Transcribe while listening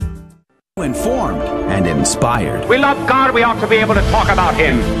Informed and inspired. We love God, we ought to be able to talk about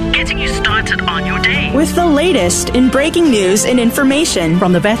Him. Getting you started on your day. With the latest in breaking news and information.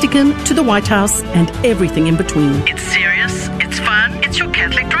 From the Vatican to the White House and everything in between. It's serious, it's fun, it's your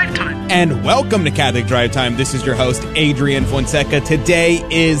Catholic Drive Time. And welcome to Catholic Drive Time. This is your host, Adrian Fonseca. Today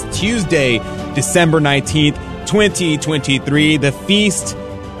is Tuesday, December 19th, 2023, the Feast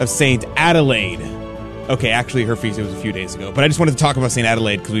of St. Adelaide. Okay, actually, her feast, it was a few days ago. But I just wanted to talk about St.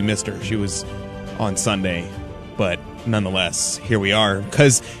 Adelaide because we missed her. She was on Sunday. But nonetheless, here we are.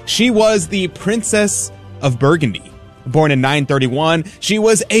 Because she was the Princess of Burgundy. Born in 931, she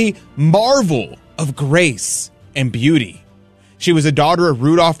was a marvel of grace and beauty. She was a daughter of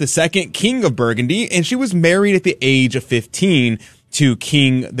Rudolph II, King of Burgundy, and she was married at the age of 15 to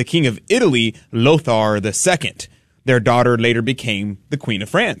the King of Italy, Lothar II. Their daughter later became the Queen of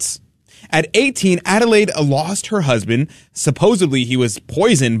France. At 18, Adelaide lost her husband. Supposedly, he was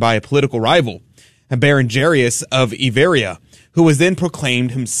poisoned by a political rival, Berengarius of Iberia, who was then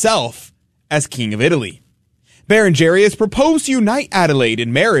proclaimed himself as King of Italy. Berengarius proposed to unite Adelaide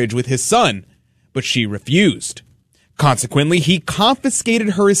in marriage with his son, but she refused. Consequently, he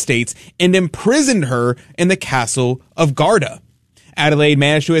confiscated her estates and imprisoned her in the castle of Garda. Adelaide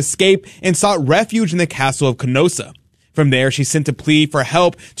managed to escape and sought refuge in the castle of Canossa. From there, she sent a plea for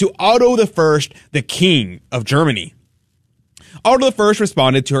help to Otto I, the King of Germany. Otto I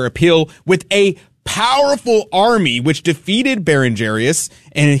responded to her appeal with a powerful army which defeated Berengarius,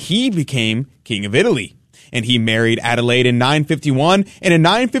 and he became King of Italy. And he married Adelaide in 951, and in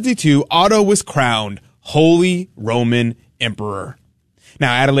 952, Otto was crowned Holy Roman Emperor.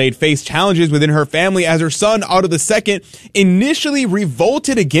 Now, Adelaide faced challenges within her family as her son, Otto II, initially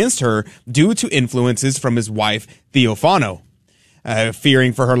revolted against her due to influences from his wife, Theophano.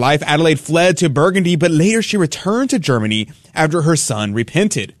 Fearing for her life, Adelaide fled to Burgundy, but later she returned to Germany after her son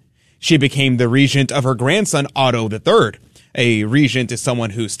repented. She became the regent of her grandson, Otto III. A regent is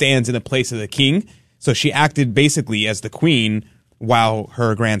someone who stands in the place of the king, so she acted basically as the queen while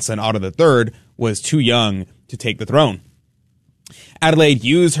her grandson, Otto III, was too young to take the throne. Adelaide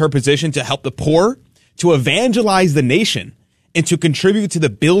used her position to help the poor, to evangelize the nation, and to contribute to the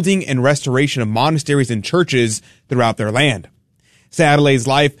building and restoration of monasteries and churches throughout their land. St. Adelaide's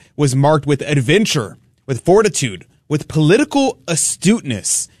life was marked with adventure, with fortitude, with political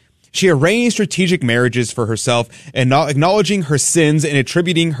astuteness. She arranged strategic marriages for herself, and acknowledging her sins and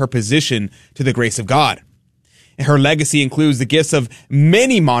attributing her position to the grace of God. Her legacy includes the gifts of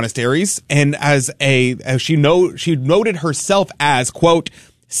many monasteries, and as she noted herself as, quote,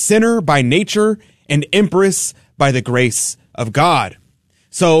 sinner by nature and empress by the grace of God.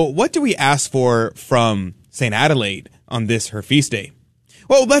 So what do we ask for from St. Adelaide on this, her feast day?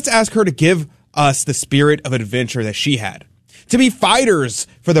 Well, let's ask her to give us the spirit of adventure that she had, to be fighters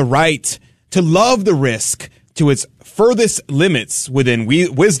for the right, to love the risk to its furthest limits within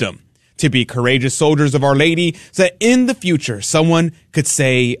wisdom, to be courageous soldiers of Our Lady, so that in the future someone could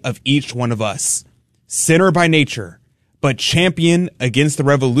say of each one of us, sinner by nature, but champion against the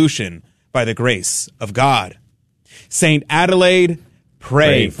revolution by the grace of God. St. Adelaide,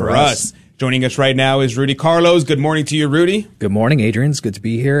 pray for us. Joining us right now is Rudy Carlos. Good morning to you, Rudy. Good morning, Adrian. It's good to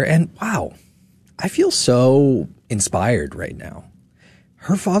be here. And wow, I feel so inspired right now.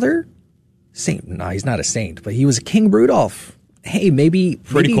 Her father, he's not a saint, but he was King Rudolph. Hey, maybe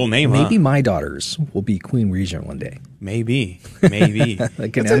cool name, maybe huh? my daughters will be Queen Regent one day. Maybe. I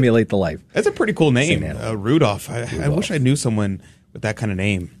can emulate the life. That's a pretty cool name, Rudolph. I wish I knew someone with that kind of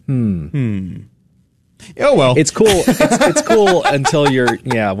name. Oh well, it's cool. It's cool until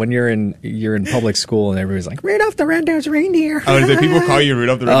when you're in public school and everybody's like Rudolph the Red-Nosed Reindeer. Oh, did people call you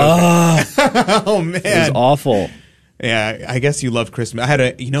Rudolph the Red-Nosed Reindeer? Oh man, it was awful. Yeah, I guess you loved Christmas. I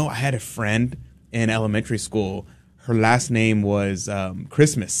had a friend in elementary school. Her last name was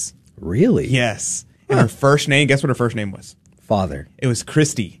Christmas. Really? Yes. And her first name, guess what her first name was? Father. It was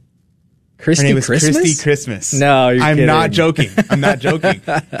Christy. Christy Her name was Christmas? Christy Christmas. No, you're I'm kidding. not joking. I'm not joking.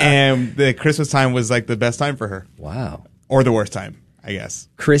 And the Christmas time was like the best time for her. Wow. Or the worst time, I guess.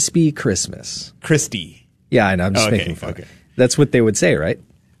 Crispy Christmas. Christy. Yeah, I know. I'm just making fun. Okay. That's what they would say, right?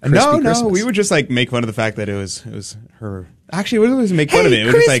 No, Christmas. we would just like make fun of the fact that it was her. Actually, we wouldn't make fun of it.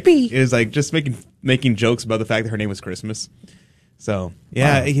 It was like just making jokes about the fact that her name was Christmas. So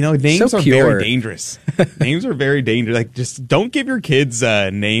yeah, names are very dangerous. Names are very dangerous. Like, just don't give your kids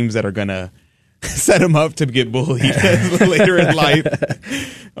names that are gonna set them up to get bullied later in life.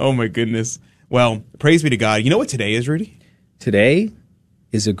 Oh my goodness. Well, praise be to God. You know what today is, Rudy? Today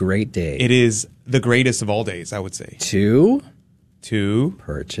is a great day. It is the greatest of all days, I would say. To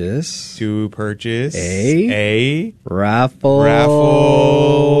purchase a raffle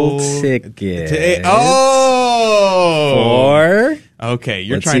tickets. Oh! Okay,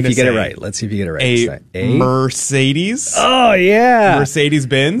 you're Let's trying see to if you say get it right. Let's see if you get it right. a Mercedes? Oh, yeah.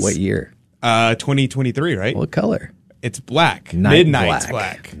 Mercedes-Benz? What year? 2023, right? What color? It's black. Night Midnight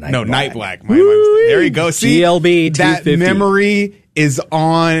black. black. Night Black. black. There you go. See, GLB that 250. memory is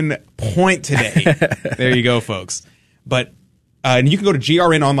on point today. There you go, folks. But and you can go to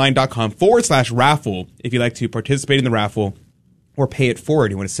grnonline.com/raffle if you'd like to participate in the raffle or pay it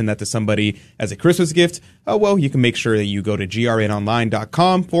forward. You want to send that to somebody as a Christmas gift? Oh, well, you can make sure that you go to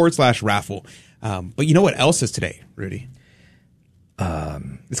grnonline.com/raffle. But you know what else is today, Rudy?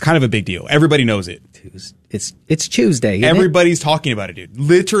 It's kind of a big deal. Everybody knows it. It's Tuesday. Isn't Everybody's talking about it, dude.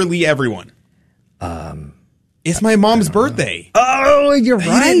 Literally everyone. It's my mom's birthday. Oh, you're You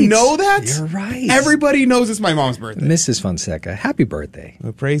right. didn't know that? You're right. Everybody knows it's my mom's birthday. Mrs. Fonseca, happy birthday.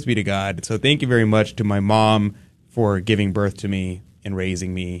 Well, praise be to God. So thank you very much to my mom for giving birth to me and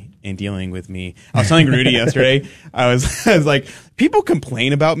raising me and dealing with me. I was telling Rudy yesterday, I was like, people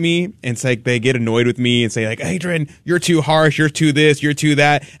complain about me and it's like they get annoyed with me and say like, Adrian, you're too harsh, you're too this, you're too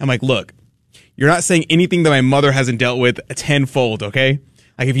that. I'm like, look, you're not saying anything that my mother hasn't dealt with tenfold, okay?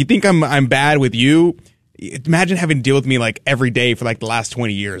 Like if you think I'm bad with you, imagine having to deal with me like every day for like the last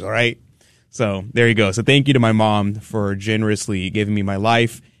 20 years, all right? So there you go. So thank you to my mom for generously giving me my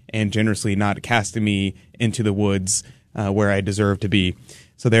life and generously not casting me into the woods where I deserve to be.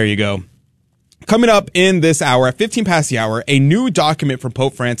 So there you go. Coming up in this hour, at 15 past the hour, a new document from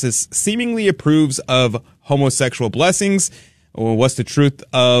Pope Francis seemingly approves of homosexual blessings. Well, what's the truth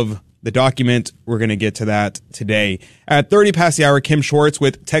of the document? We're going to get to that today. At 30 past the hour, Kim Schwartz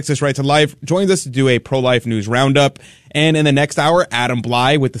with Texas Right to Life joins us to do a pro-life news roundup. And in the next hour, Adam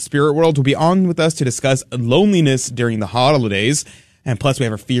Bly with the Spirit World will be on with us to discuss loneliness during the holidays. And plus, we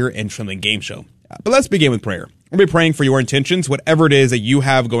have our Fear and Trembling game show. But let's begin with prayer. We'll be praying for your intentions, whatever it is that you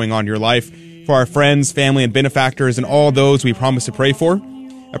have going on in your life, for our friends, family, and benefactors, and all those we promise to pray for.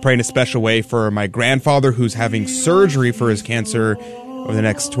 I pray in a special way for my grandfather who's having surgery for his cancer over the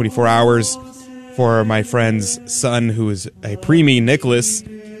next 24 hours, for my friend's son who is a preemie, Nicholas,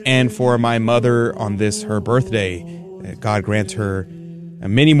 and for my mother on this, her birthday. God grant her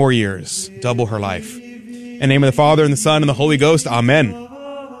many more years, double her life. In the name of the Father, and the Son, and the Holy Ghost, amen.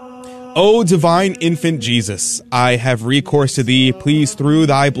 O divine infant Jesus, I have recourse to thee. Please, through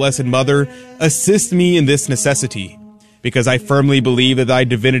thy blessed mother, assist me in this necessity, because I firmly believe that thy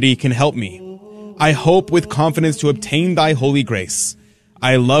divinity can help me. I hope with confidence to obtain thy holy grace.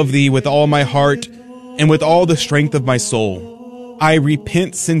 I love thee with all my heart and with all the strength of my soul. I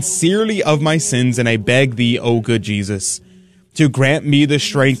repent sincerely of my sins, and I beg thee, O good Jesus, to grant me the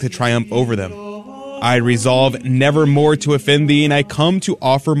strength to triumph over them. I resolve never more to offend thee, and I come to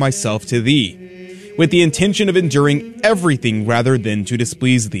offer myself to thee, with the intention of enduring everything rather than to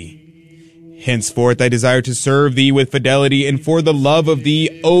displease thee. Henceforth I desire to serve thee with fidelity, and for the love of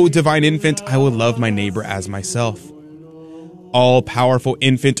thee, O divine infant, I will love my neighbor as myself. All-powerful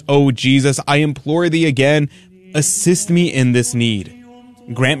infant, O Jesus, I implore thee again, assist me in this need.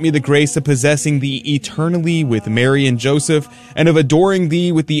 Grant me the grace of possessing thee eternally with Mary and Joseph, and of adoring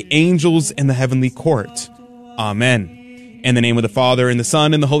thee with the angels in the heavenly court. Amen. In the name of the Father, and the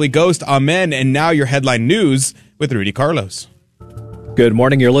Son, and the Holy Ghost, amen. And now your headline news with Rudy Carlos. Good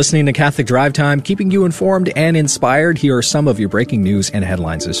morning. You're listening to Catholic Drive Time, keeping you informed and inspired. Here are some of your breaking news and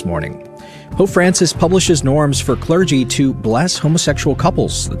headlines this morning. Pope Francis publishes norms for clergy to bless homosexual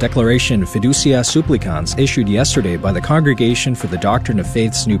couples. The declaration Fiducia Supplicans, issued yesterday by the Congregation for the Doctrine of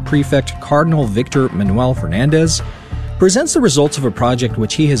Faith's new prefect, Cardinal Victor Manuel Fernandez, presents the results of a project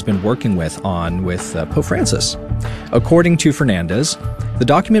which he has been working with Pope Francis. According to Fernandez, the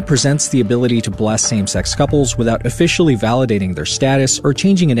document presents the ability to bless same-sex couples without officially validating their status or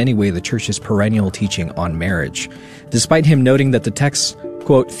changing in any way the Church's perennial teaching on marriage, despite him noting that the text's,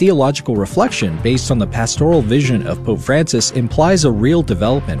 quote, theological reflection based on the pastoral vision of Pope Francis implies a real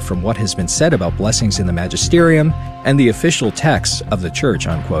development from what has been said about blessings in the magisterium and the official texts of the Church,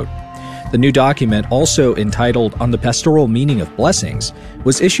 unquote. The new document, also entitled On the Pastoral Meaning of Blessings,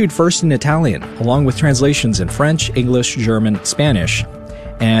 was issued first in Italian, along with translations in French, English, German, Spanish,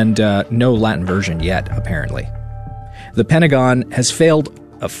 and no Latin version yet, apparently. The Pentagon has failed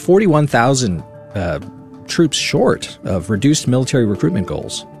 41,000 troops short of reduced military recruitment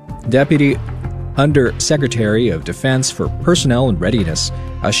goals. Deputy Under Secretary of Defense for Personnel and Readiness,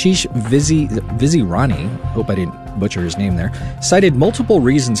 Ashish Vizirani, hope I didn't butcher his name there, cited multiple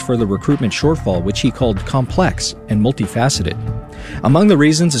reasons for the recruitment shortfall, which he called complex and multifaceted. Among the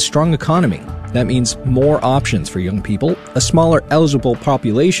reasons, a strong economy, That means more options for young people, a smaller eligible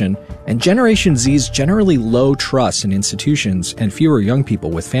population, and Generation Z's generally low trust in institutions and fewer young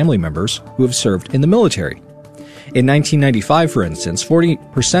people with family members who have served in the military. In 1995, for instance,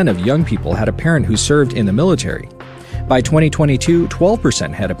 40% of young people had a parent who served in the military. By 2022,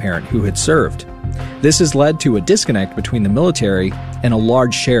 12% had a parent who had served. This has led to a disconnect between the military and a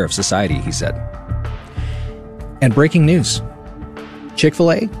large share of society, he said. And breaking news.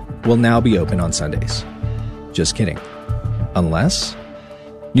 Chick-fil-A will now be open on Sundays. Just kidding. Unless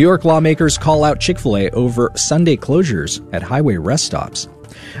New York lawmakers call out Chick-fil-A over Sunday closures at highway rest stops.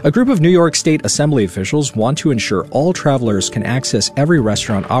 A group of New York State Assembly officials want to ensure all travelers can access every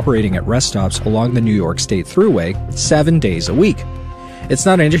restaurant operating at rest stops along the New York State Thruway 7 days a week. It's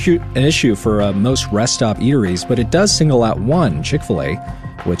not an issue for most rest stop eateries, but it does single out one, Chick-fil-A,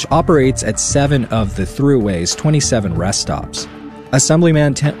 which operates at 7 of the Thruway's 27 rest stops.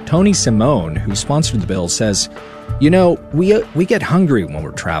 Assemblyman Tony Simone, who sponsored the bill, says, "You know, we get hungry when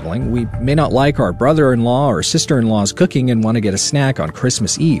we're traveling. We may not like our brother-in-law or sister-in-law's cooking and want to get a snack on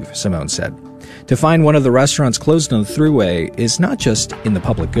Christmas Eve," Simone said. To find one of the restaurants closed on the Thruway is not just in the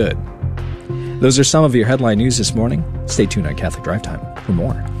public good. Those are some of your headline news this morning. Stay tuned on Catholic Drive Time for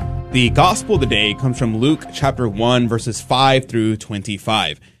more. The gospel of the day comes from Luke chapter 1, verses 5 through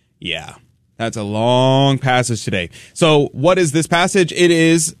 25. Yeah, that's a long passage today. So what is this passage? It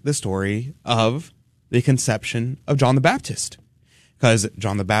is the story of the conception of John the Baptist, because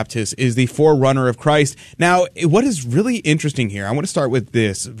John the Baptist is the forerunner of Christ. Now, what is really interesting here, I want to start with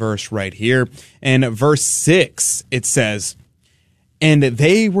this verse right here. In verse 6, it says, "And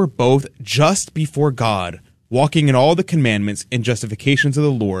they were both just before God, walking in all the commandments and justifications of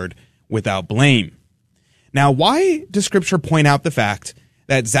the Lord without blame." Now, why does Scripture point out the fact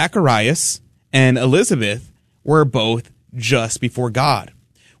that Zacharias and Elizabeth were both just before God?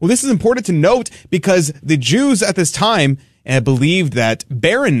 Well, this is important to note because the Jews at this time believed that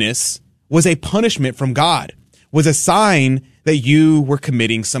barrenness was a punishment from God, was a sign that you were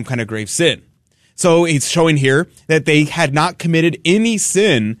committing some kind of grave sin. So it's showing here that they had not committed any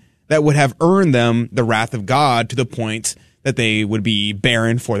sin that would have earned them the wrath of God to the point that they would be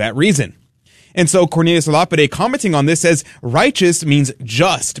barren for that reason. And so Cornelius a Lapide, commenting on this, says, righteous means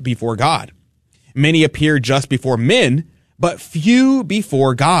just before God. Many appear just before men, but few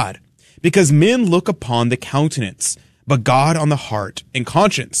before God, because men look upon the countenance, but God on the heart and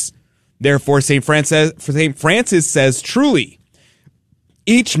conscience. Therefore, St. Francis says, truly,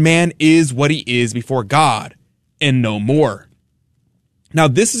 each man is what he is before God, and no more. Now,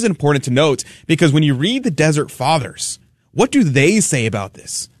 this is important to note, because when you read the Desert Fathers, what do they say about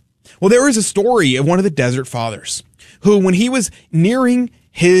this? Well, there is a story of one of the Desert Fathers, who, when he was nearing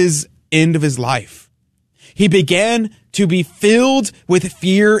his end of his life, he began to be filled with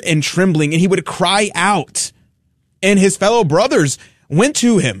fear and trembling, and he would cry out. And his fellow brothers went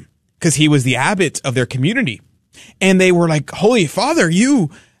to him, because he was the abbot of their community. And they were like, Holy Father, you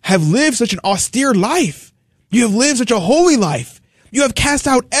have lived such an austere life. You have lived such a holy life. You have cast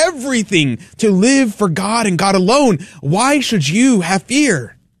out everything to live for God and God alone. Why should you have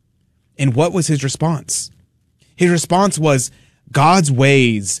fear? And what was his response? His response was, God's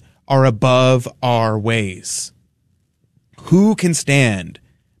ways are above our ways. Who can stand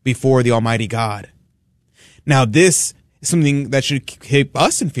before the Almighty God? Now, this is something that should keep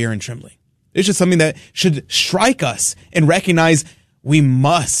us in fear and trembling. It's just something that should strike us and recognize we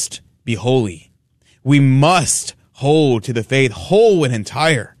must be holy. We must hold to the faith whole and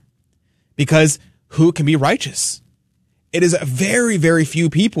entire, because who can be righteous? It is very, very few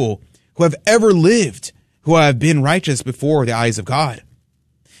people who have ever lived who have been righteous before the eyes of God.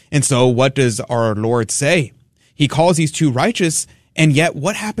 And so what does our Lord say? He calls these two righteous, and yet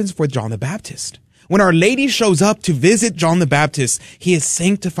what happens for John the Baptist? When Our Lady shows up to visit John the Baptist, he is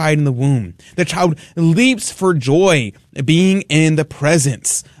sanctified in the womb. The child leaps for joy being in the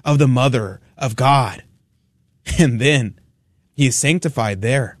presence of the Mother of God. And then he is sanctified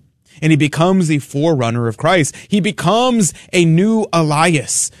there, and he becomes the forerunner of Christ. He becomes a new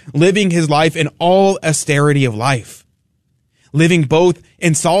Elias, living his life in all austerity of life, living both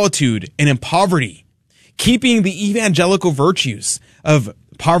in solitude and in poverty, keeping the evangelical virtues of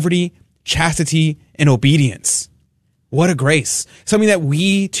poverty, chastity, and obedience. What a grace. Something that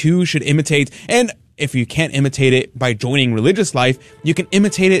we too should imitate. And if you can't imitate it by joining religious life, you can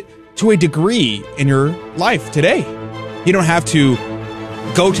imitate it to a degree in your life today. You don't have to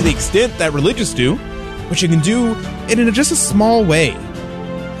go to the extent that religious do, but you can do it in just a small way.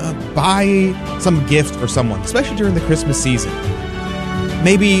 Buy some gift for someone, especially during the Christmas season.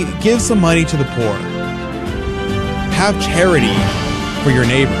 Maybe give some money to the poor. Have charity for your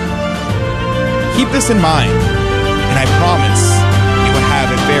neighbor. Keep this in mind, and I promise you will have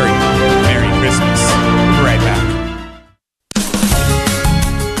a very Merry Christmas. We'll be right back.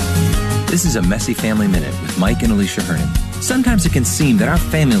 This is a Messy Family Minute with Mike and Alicia Hernon. Sometimes it can seem that our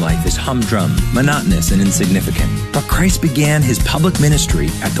family life is humdrum, monotonous, and insignificant. But Christ began his public ministry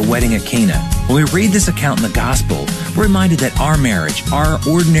at the wedding at Cana. When we read this account in the gospel, we're reminded that our marriage, our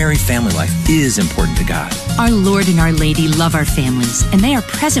ordinary family life, is important to God. Our Lord and Our Lady love our families, and they are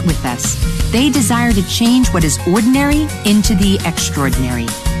present with us. They desire to change what is ordinary into the extraordinary.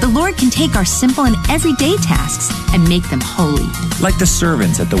 The Lord can take our simple and everyday tasks and make them holy. Like the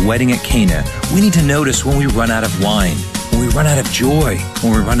servants at the wedding at Cana, we need to notice when we run out of wine, when we run out of joy,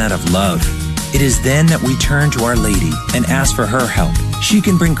 when we run out of love. It is then that we turn to Our Lady and ask for her help. She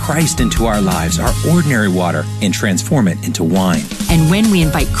can bring Christ into our lives, our ordinary water, and transform it into wine. And when we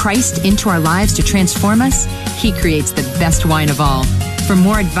invite Christ into our lives to transform us, he creates the best wine of all. For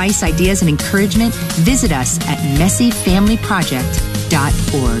more advice, ideas, and encouragement, visit us at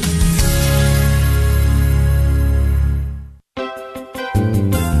messyfamilyproject.org.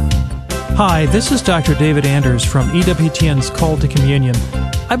 Hi, this is Dr. David Anders from EWTN's Call to Communion.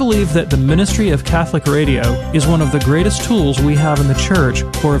 I believe that the ministry of Catholic Radio is one of the greatest tools we have in the church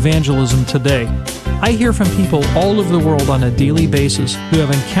for evangelism today. I hear from people all over the world on a daily basis who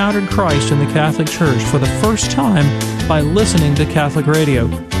have encountered Christ in the Catholic Church for the first time by listening to Catholic Radio.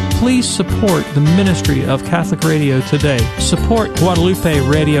 Please support the ministry of Catholic Radio today. Support Guadalupe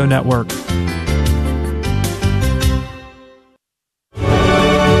Radio Network.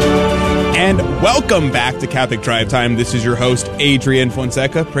 And welcome back to Catholic Drive Time. This is your host, Adrian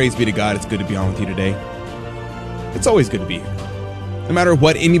Fonseca. Praise be to God. It's good to be on with you today. It's always good to be here. No matter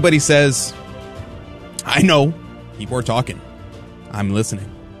what anybody says, I know people are talking. I'm listening.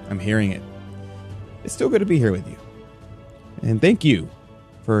 I'm hearing it. It's still good to be here with you. And thank you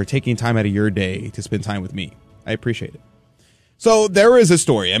for taking time out of your day to spend time with me. I appreciate it. So there is a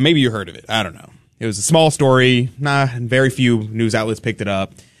story, and maybe you heard of it. I don't know. It was a small story. Very few news outlets picked it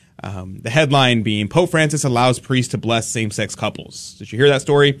up. The headline being, Pope Francis allows priests to bless same-sex couples. Did you hear that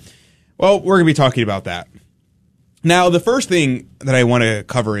story? Well, we're going to be talking about that. Now, the first thing that I want to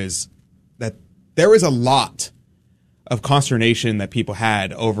cover is that there was a lot of consternation that people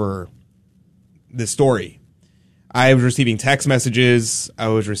had over this story. I was receiving text messages. I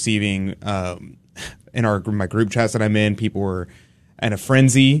was receiving, in my group chats that I'm in, people were in a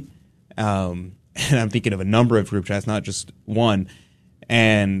frenzy. And I'm thinking of a number of group chats, not just one.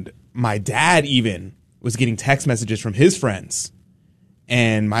 And my dad even was getting text messages from his friends.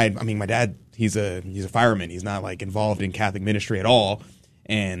 And my dad, he's a fireman. He's not like involved in Catholic ministry at all.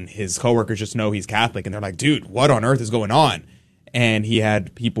 And his coworkers just know he's Catholic. And they're like, dude, what on earth is going on? And he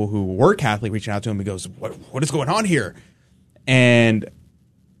had people who were Catholic reaching out to him. He goes, what is going on here? And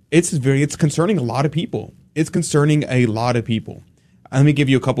it's concerning a lot of people. It's concerning a lot of people. Let me give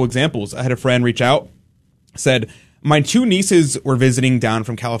you a couple examples. I had a friend reach out, said, my 2 nieces were visiting down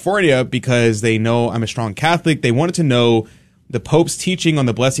from California because they know I'm a strong Catholic. They wanted to know the Pope's teaching on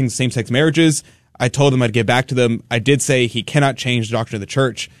the blessing of same-sex marriages. I told them I'd get back to them. I did say he cannot change the doctrine of the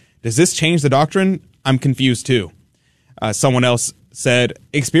church. Does this change the doctrine? I'm confused too. Someone else said,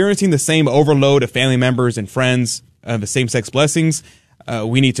 experiencing the same overload of family members and friends of the same-sex blessings,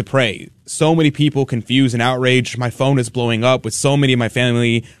 we need to pray. So many people confused and outraged. My phone is blowing up with so many of my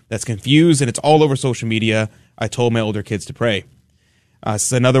family that's confused, and it's all over social media. I told my older kids to pray.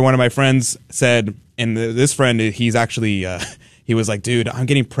 So another one of my friends said, and this friend, he's actually, he was like, dude, I'm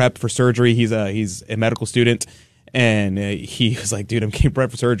getting prepped for surgery. He's a medical student. And he was like, dude, I'm getting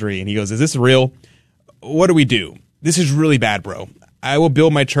prepped for surgery. And he goes, is this real? What do we do? This is really bad, bro. I will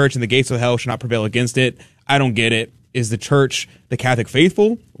build my church and the gates of hell shall not prevail against it. I don't get it. Is the church the Catholic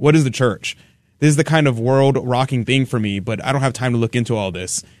faithful? What is the church? This is the kind of world-rocking thing for me, but I don't have time to look into all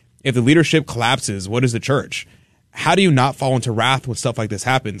this. If the leadership collapses, what is the church? How do you not fall into wrath when stuff like this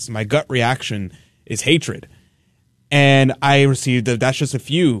happens? My gut reaction is hatred. And I received, that's just a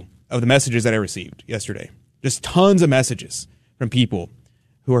few of the messages that I received yesterday. Just tons of messages from people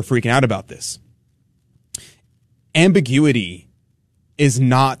who are freaking out about this. Ambiguity is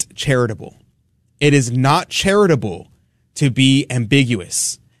not charitable. It is not charitable to be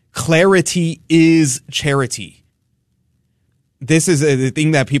ambiguous. Clarity is charity. This is the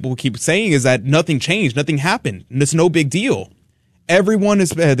thing that people keep saying is that nothing changed, nothing happened, and it's no big deal.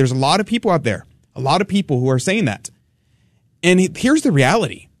 There's a lot of people out there, a lot of people who are saying that. And here's the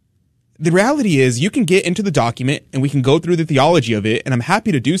reality. The reality is you can get into the document and we can go through the theology of it, and I'm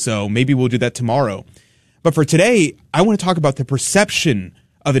happy to do so. Maybe we'll do that tomorrow. But for today, I want to talk about the perception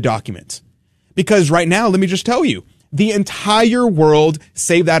of the document. Because right now, let me just tell you, The entire world,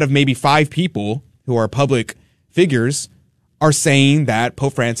 save that of maybe 5 people who are public figures, are saying that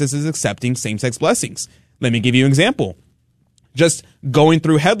Pope Francis is accepting same-sex blessings. Let me give you an example. Just going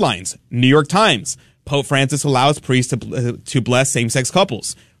through headlines. New York Times, Pope Francis allows priests to bless same-sex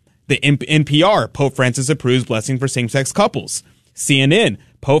couples. The NPR, Pope Francis approves blessing for same-sex couples. CNN,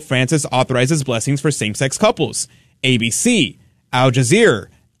 Pope Francis authorizes blessings for same-sex couples. ABC, Al Jazeera,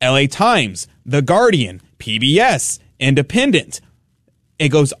 LA Times, The Guardian, PBS, Independent. It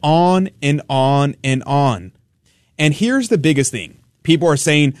goes on and on and on. And here's the biggest thing. People are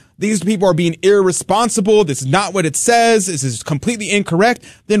saying, these people are being irresponsible. This is not what it says. This is completely incorrect.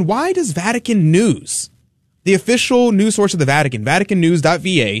 Then why does Vatican News, the official news source of the Vatican,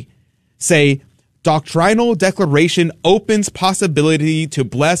 vaticannews.va, say doctrinal declaration opens possibility to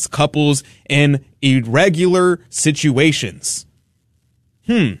bless couples in irregular situations?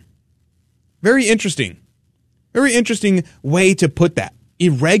 Very interesting. Very interesting way to put that.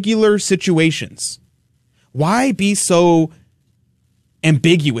 Irregular situations. Why be so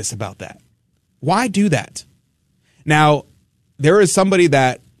ambiguous about that? Why do that? Now, there is somebody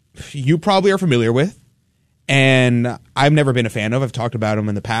that you probably are familiar with, and I've never been a fan of. I've talked about him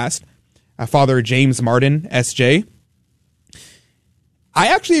in the past. Father James Martin, S.J. I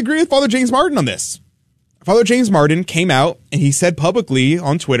actually agree with Father James Martin on this. Father James Martin came out and he said publicly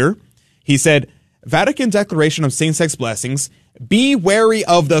on Twitter, he said, Vatican Declaration of Same-Sex Blessings, be wary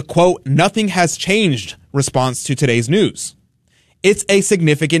of the, quote, nothing has changed response to today's news. It's a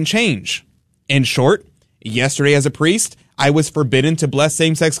significant change. In short, yesterday as a priest, I was forbidden to bless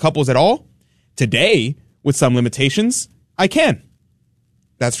same-sex couples at all. Today, with some limitations, I can.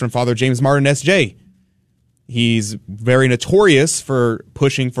 That's from Father James Martin, S.J. He's very notorious for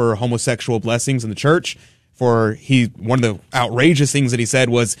pushing for homosexual blessings in the church. One of the outrageous things that he said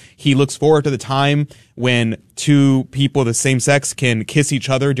was he looks forward to the time when 2 people of the same sex can kiss each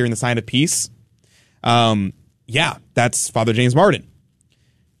other during the sign of peace. That's Father James Martin.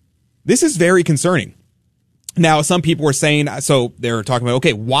 This is very concerning. Now, some people were saying, so they're talking about,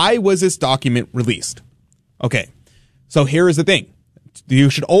 okay, why was this document released? Okay, so here is the thing. You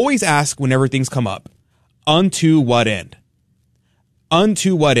should always ask whenever things come up, unto what end?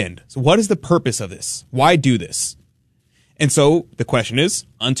 Unto what end? So what is the purpose of this? Why do this? And so the question is,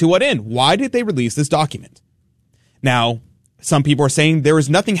 unto what end? Why did they release this document? Now, some people are saying there is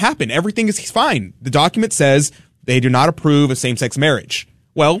nothing happened. Everything is fine. The document says they do not approve of same-sex marriage.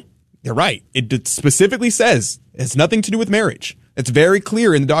 Well, they're right. It specifically says it has nothing to do with marriage. It's very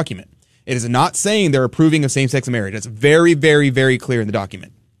clear in the document. It is not saying they're approving of same-sex marriage. It's very, very, very clear in the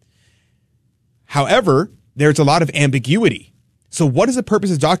document. However, there's a lot of ambiguity. So what is the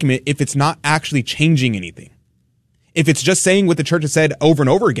purpose of the document if it's not actually changing anything? If it's just saying what the church has said over and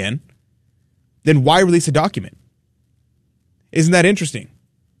over again, then why release a document? Isn't that interesting?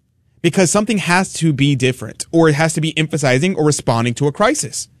 Because something has to be different, or it has to be emphasizing or responding to a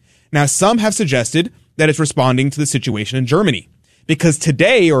crisis. Now, some have suggested that it's responding to the situation in Germany. Because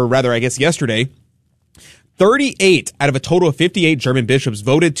today, or rather, I guess yesterday, 38 out of a total of 58 German bishops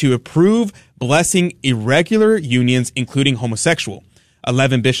voted to approve blessing irregular unions, including homosexual.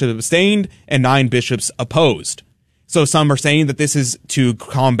 11 bishops abstained and 9 bishops opposed. So some are saying that this is to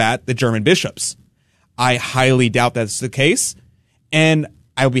combat the German bishops. I highly doubt that's the case, and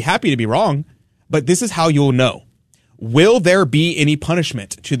I will be happy to be wrong, but this is how you'll know. Will there be any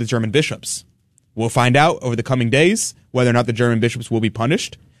punishment to the German bishops? We'll find out over the coming days whether or not the German bishops will be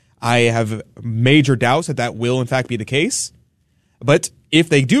punished. I have major doubts that that will, in fact, be the case. But if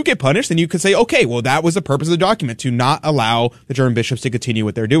they do get punished, then you could say, okay, well, that was the purpose of the document, to not allow the German bishops to continue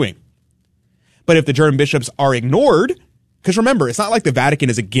what they're doing. But if the German bishops are ignored, because remember, it's not like the Vatican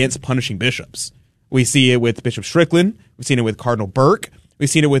is against punishing bishops. We see it with Bishop Strickland. We've seen it with Cardinal Burke. We've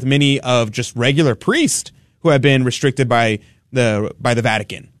seen it with many of just regular priests who have been restricted by the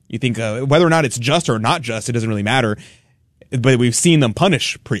Vatican. You think whether or not it's just or not just, it doesn't really matter. But we've seen them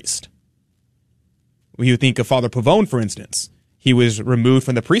punish priests. You think of Father Pavone, for instance. He was removed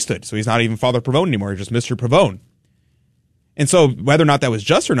from the priesthood, so he's not even Father Pavone anymore. He's just Mr. Pavone. And so whether or not that was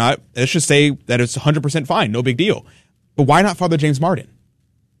just or not, let's just say that it's 100% fine, no big deal. But why not Father James Martin?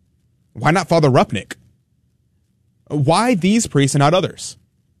 Why not Father Rupnik? Why these priests and not others?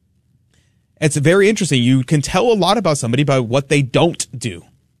 It's very interesting. You can tell a lot about somebody by what they don't do.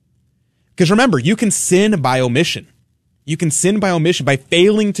 Because remember, you can sin by omission. You can sin by omission, by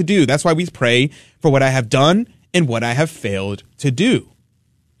failing to do. That's why we pray for what I have done and what I have failed to do.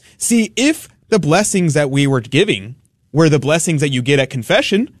 See, if the blessings that we were giving were the blessings that you get at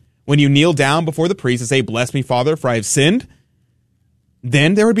confession, when you kneel down before the priest and say, bless me, Father, for I have sinned,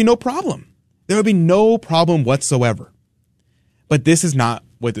 then there would be no problem. There would be no problem whatsoever. But this is not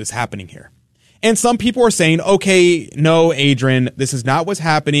what is happening here. And some people are saying, okay, no, Adrian, this is not what's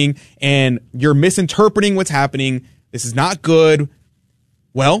happening, and you're misinterpreting what's happening. This is not good.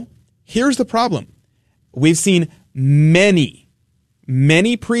 Well, here's the problem. We've seen many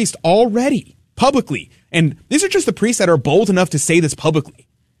priests already publicly, and these are just the priests that are bold enough to say this publicly.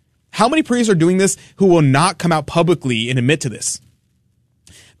 How many priests are doing this who will not come out publicly and admit to this?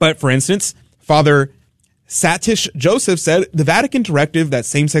 But for instance, Father Satish Joseph said the Vatican directive that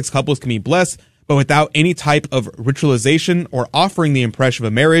same-sex couples can be blessed, but without any type of ritualization or offering the impression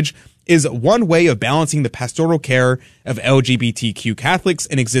of a marriage, is one way of balancing the pastoral care of LGBTQ Catholics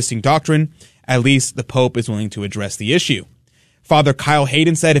and existing doctrine. At least the Pope is willing to address the issue. Father Kyle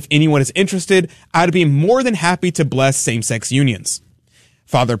Hayden said, if anyone is interested, I'd be more than happy to bless same-sex unions.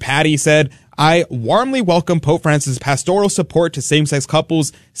 Father Patty said, I warmly welcome Pope Francis' pastoral support to same-sex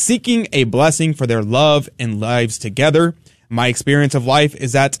couples seeking a blessing for their love and lives together. My experience of life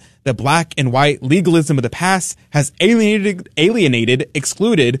is that the black and white legalism of the past has alienated,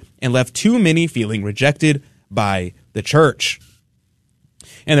 excluded, and left too many feeling rejected by the church.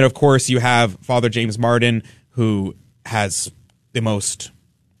 And then, of course, you have Father James Martin, who has the most,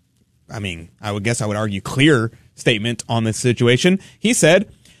 I would argue, clear statement on this situation. He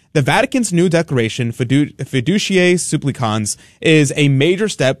said, the Vatican's new declaration, Fiduciae Supplicans, is a major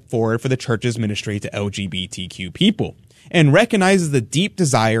step forward for the church's ministry to LGBTQ people, and recognizes the deep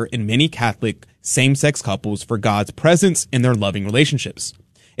desire in many Catholic same-sex couples for God's presence in their loving relationships.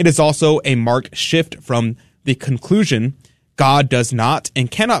 It is also a marked shift from the conclusion God does not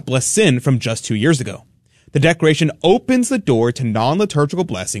and cannot bless sin from just 2 years ago. The declaration opens the door to non-liturgical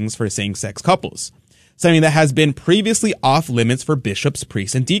blessings for same-sex couples, something that has been previously off limits for bishops,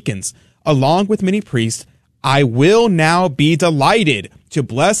 priests, and deacons. Along with many priests, I will now be delighted to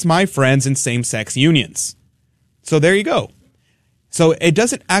bless my friends in same-sex unions. So there you go. So it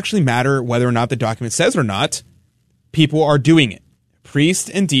doesn't actually matter whether or not the document says or not. People are doing it. Priests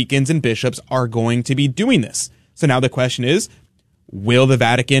and deacons and bishops are going to be doing this. So now the question is, will the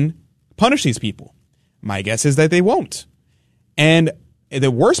Vatican punish these people? My guess is that they won't. And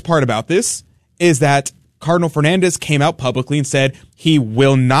the worst part about this is that Cardinal Fernandez came out publicly and said he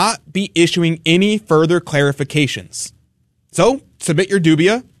will not be issuing any further clarifications. So submit your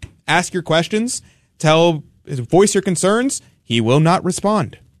dubia, ask your questions, voice your concerns. He will not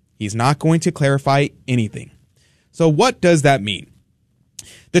respond. He's not going to clarify anything. So what does that mean?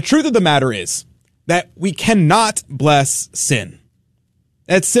 The truth of the matter is that we cannot bless sin.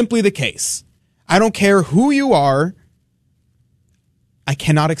 That's simply the case. I don't care who you are. I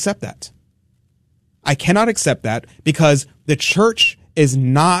cannot accept that. I cannot accept that because the church is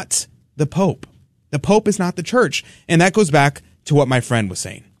not the Pope. The Pope is not the church. And that goes back to what my friend was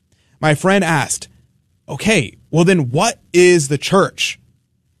saying. My friend asked, okay, well then what is the church?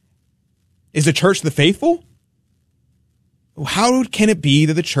 Is the church the faithful? How can it be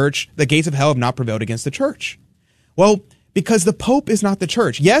that the gates of hell have not prevailed against the church? Well, because the Pope is not the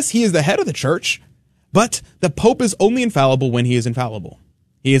church. Yes, he is the head of the church, but the Pope is only infallible when he is infallible.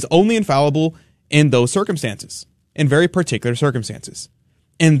 He is only infallible in those circumstances, in very particular circumstances.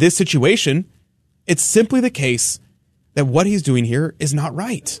 In this situation, it's simply the case that what he's doing here is not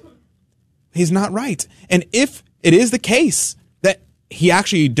right. He's not right. And if it is the case that he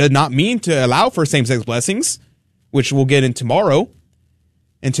actually did not mean to allow for same-sex blessings, which we'll get in tomorrow,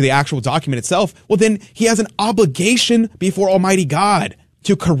 into the actual document itself, well, then he has an obligation before Almighty God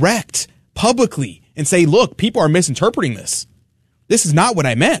to correct publicly and say, look, people are misinterpreting this. This is not what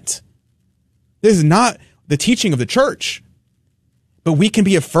I meant. This is not the teaching of the church. But we can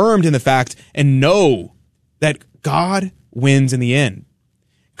be affirmed in the fact and know that God wins in the end.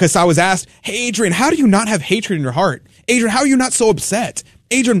 Because I was asked, hey, Adrian, how do you not have hatred in your heart? Adrian, how are you not so upset?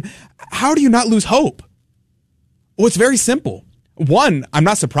 Adrian, how do you not lose hope? Well, it's very simple. One, I'm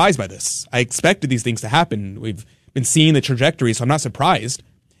not surprised by this. I expected these things to happen. We've been seeing the trajectory, so I'm not surprised.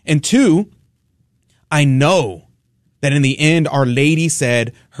 And two, I know that in the end, Our Lady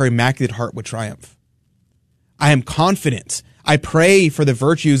said her Immaculate Heart would triumph. I am confident. I pray for the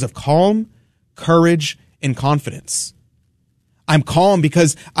virtues of calm, courage, and confidence. I'm calm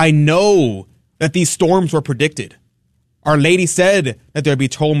because I know that these storms were predicted. Our Lady said that there would be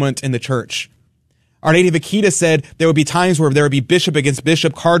tumult in the church. Our Lady of Akita said there would be times where there would be bishop against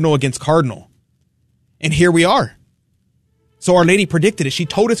bishop, cardinal against cardinal. And here we are. So Our Lady predicted it. She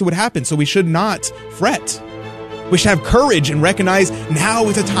told us it would happen, so we should not fret. We should have courage and recognize now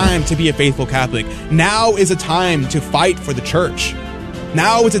is a time to be a faithful Catholic. Now is a time to fight for the church.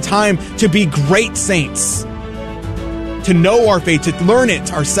 Now is a time to be great saints, to know our faith, to learn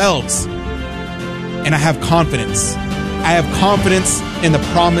it ourselves, And I have confidence. I have confidence in the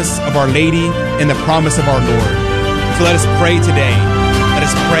promise of Our Lady and the promise of our Lord. So let us pray today. Let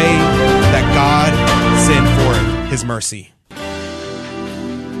us pray that God send forth His mercy.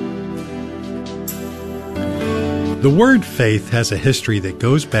 The word faith has a history that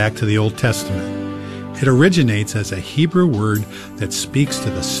goes back to the Old Testament. It originates as a Hebrew word that speaks to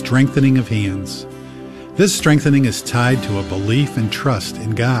the strengthening of hands. This strengthening is tied to a belief and trust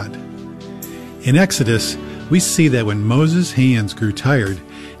in God. In Exodus, we see that when Moses' hands grew tired,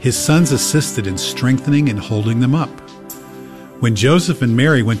 his sons assisted in strengthening and holding them up. When Joseph and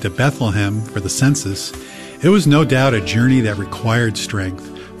Mary went to Bethlehem for the census, it was no doubt a journey that required strength,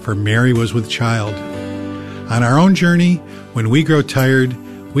 for Mary was with child. On our own journey, when we grow tired,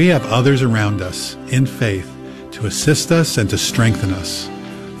 we have others around us in faith to assist us and to strengthen us.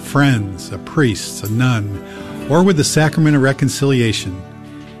 Friends, a priest, a nun, or with the sacrament of reconciliation.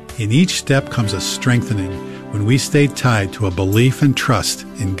 In each step comes a strengthening when we stay tied to a belief and trust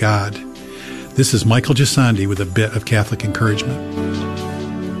in God. This is Michael Gisandi with a bit of Catholic encouragement.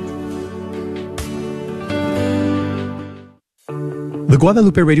 The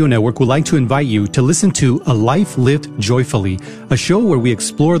Guadalupe Radio Network would like to invite you to listen to A Life Lived Joyfully, a show where we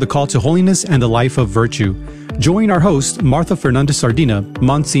explore the call to holiness and the life of virtue. Join our hosts, Martha Fernandez Sardina,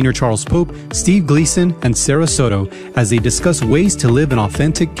 Monsignor Charles Pope, Steve Gleason, and Sarah Soto as they discuss ways to live an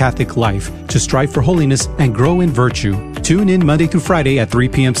authentic Catholic life, to strive for holiness and grow in virtue. Tune in Monday through Friday at 3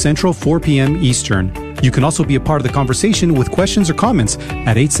 p.m. Central, 4 p.m. Eastern. You can also be a part of the conversation with questions or comments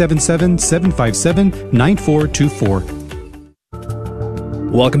at 877-757-9424.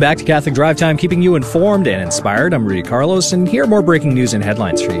 Welcome back to Catholic Drive Time, keeping you informed and inspired. I'm Rudy Carlos, and here are more breaking news and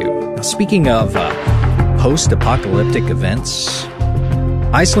headlines for you. Now, speaking of post-apocalyptic events,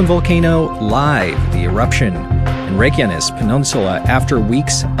 Iceland volcano live, the eruption in Reykjanes Peninsula after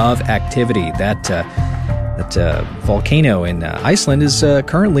weeks of activity. That volcano in Iceland is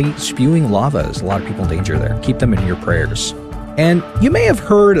currently spewing lava. There's a lot of people in danger there. Keep them in your prayers. And you may have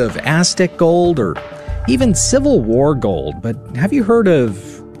heard of Aztec gold or even Civil War gold, but have you heard of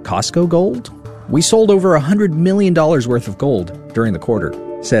Costco gold? We sold over $100 million worth of gold during the quarter,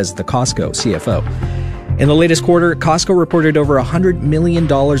 says the Costco CFO. In the latest quarter, Costco reported over $100 million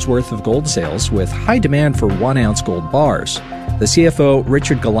worth of gold sales with high demand for 1-ounce gold bars. The CFO,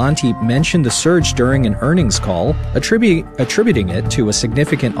 Richard Galanti, mentioned the surge during an earnings call, attributing it to a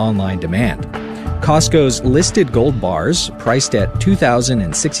significant online demand. Costco's listed gold bars, priced at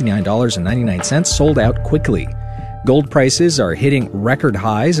 $2,069.99, sold out quickly. Gold prices are hitting record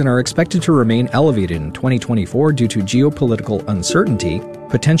highs and are expected to remain elevated in 2024 due to geopolitical uncertainty,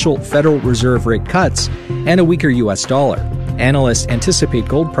 potential Federal Reserve rate cuts, and a weaker U.S. dollar. Analysts anticipate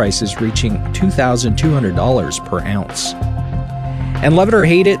gold prices reaching $2,200 per ounce. And love it or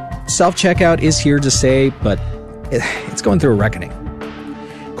hate it, self-checkout is here to stay, but it's going through a reckoning.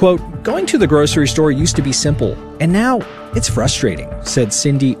 Quote, going to the grocery store used to be simple, and now it's frustrating, said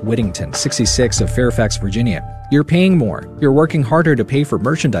Cindy Whittington, 66, of Fairfax, Virginia. You're paying more. You're working harder to pay for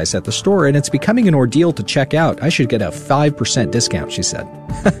merchandise at the store, and it's becoming an ordeal to check out. I should get a 5% discount, she said.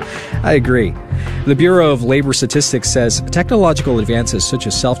 I agree. The Bureau of Labor Statistics says technological advances such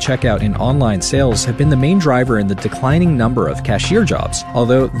as self-checkout and online sales have been the main driver in the declining number of cashier jobs,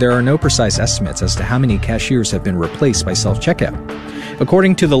 although there are no precise estimates as to how many cashiers have been replaced by self-checkout.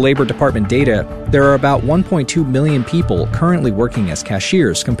 According to the Labor Department data, there are about 1.2 million people currently working as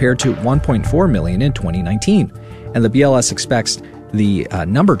cashiers compared to 1.4 million in 2019, and the BLS expects the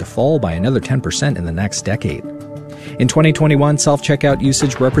number to fall by another 10% in the next decade. In 2021, self-checkout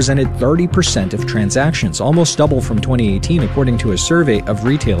usage represented 30% of transactions, almost double from 2018 according to a survey of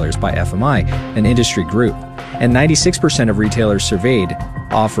retailers by FMI, an industry group, and 96% of retailers surveyed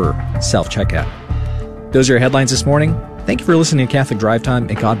offer self-checkout. Those are your headlines this morning. Thank you for listening to Catholic Drive Time,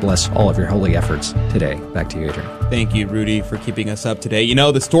 and God bless all of your holy efforts today. Back to you, Adrian. Thank you, Rudy, for keeping us up today. You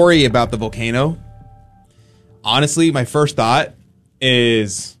know, the story about the volcano, honestly, my first thought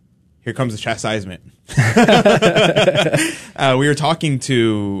is, here comes the chastisement. We were talking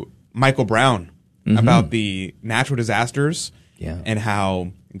to Michael Brown about the natural disasters and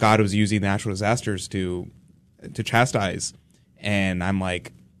how God was using natural disasters to chastise. And I'm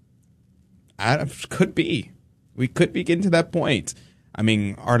like, could be. We could be getting to that point. I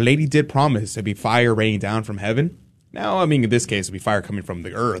mean, Our Lady did promise to be fire raining down from heaven. Now, I mean, in this case, it'll be fire coming from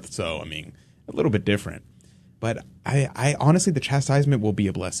the earth. So, I mean, a little bit different. But I honestly, the chastisement will be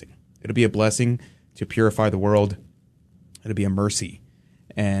a blessing. It'll be a blessing to purify the world. It'll be a mercy.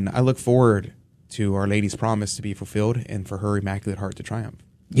 And I look forward to Our Lady's promise to be fulfilled and for her Immaculate Heart to triumph.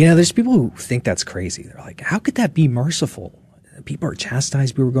 You know, there's people who think that's crazy. They're like, how could that be merciful? People are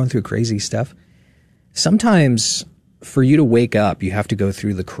chastised. People are going through crazy stuff. sometimes for you to wake up, you have to go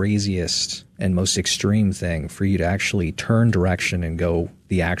through the craziest and most extreme thing for you to actually turn direction and go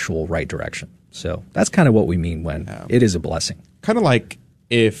the actual right direction. So that's kind of what we mean when it is a blessing. Kind of like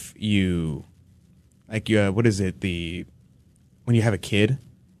if you, what is it? When you have a kid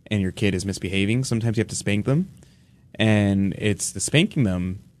and your kid is misbehaving, sometimes you have to spank them. And it's the spanking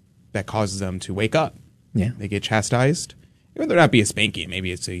them that causes them to wake up. Yeah. They get chastised. It would not be a spanking.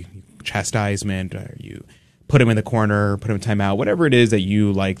 Maybe it's a chastisement, or you put them in the corner, put them in timeout, whatever it is that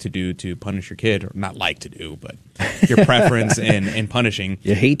you like to do to punish your kid, or not like to do, but your preference in punishing.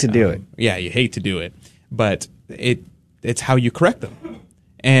 You hate to do it. Yeah, you hate to do it. But it's how you correct them.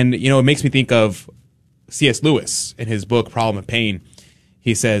 And, it makes me think of C.S. Lewis in his book, Problem of Pain.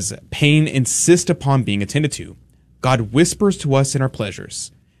 He says, pain insists upon being attended to. God whispers to us in our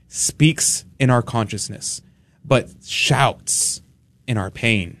pleasures, speaks in our consciousness, but shouts in our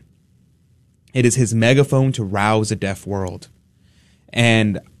pain. It is his megaphone to rouse a deaf world.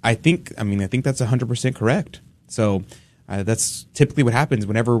 And I think that's 100% correct. So that's typically what happens.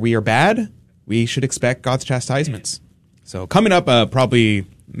 Whenever we are bad, we should expect God's chastisements. So coming up, probably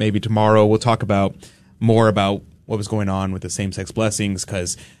maybe tomorrow, we'll talk more about what was going on with the same-sex blessings,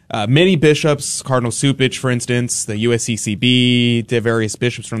 because many bishops, Cardinal Cupich, for instance, the USCCB, the various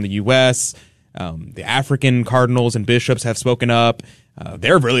bishops from the U.S., the African cardinals and bishops have spoken up.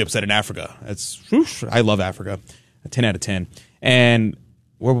 They're really upset in Africa. I love Africa, 10 out of 10. And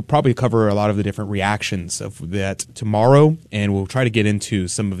we'll probably cover a lot of the different reactions of that tomorrow, and we'll try to get into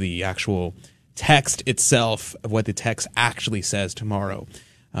some of the actual text itself of what the text actually says tomorrow.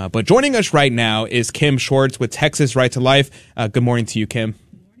 But joining us right now is Kim Schwartz with Texas Right to Life. Good morning to you, Kim.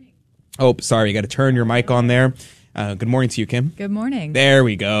 Good morning. Oh, sorry, you got to turn your mic on there. Good morning to you, Kim. Good morning. There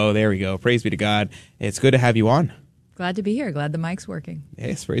we go. Praise be to God. It's good to have you on. Glad to be here. Glad the mic's working.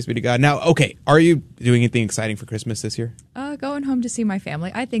 Yes, praise be to God. Now, okay, are you doing anything exciting for Christmas this year? Going home to see my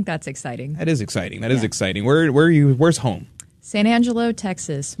family. I think that's exciting. That is exciting. That is exciting. Where are you? Where's home? San Angelo,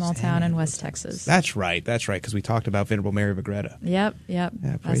 Texas, small town in West Texas. That's right, because we talked about Venerable Mary of Agreda. Yep. Yeah,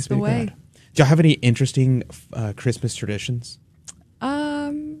 that's the way. God. Do y'all have any interesting Christmas traditions?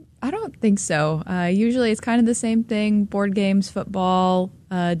 I don't think so. Usually it's kind of the same thing: board games, football,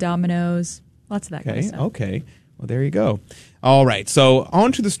 dominoes, lots of that kind of stuff. Okay. Well, there you go. All right, so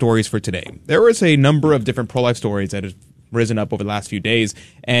on to the stories for today. There was a number of different pro-life stories that have risen up over the last few days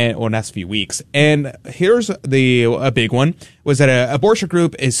or last few weeks. And here's a big one, was that an abortion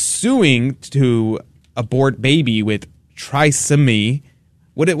group is suing to abort baby with trisomy.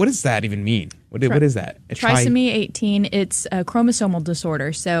 What does that even mean? What is that? Trisomy 18, it's a chromosomal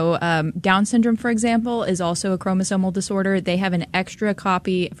disorder. So Down syndrome, for example, is also a chromosomal disorder. They have an extra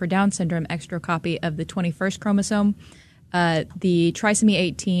copy, for Down syndrome, extra copy of the 21st chromosome. The trisomy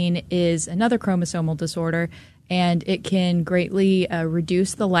 18 is another chromosomal disorder, and it can greatly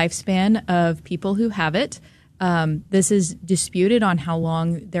reduce the lifespan of people who have it. This is disputed on how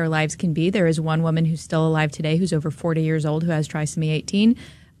long their lives can be. There is one woman who's still alive today who's over 40 years old who has trisomy 18.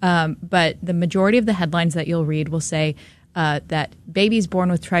 But the majority of the headlines that you'll read will say that babies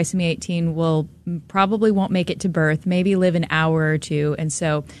born with trisomy 18 probably won't make it to birth, maybe live an hour or two. And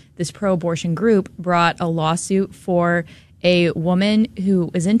so this pro-abortion group brought a lawsuit for a woman who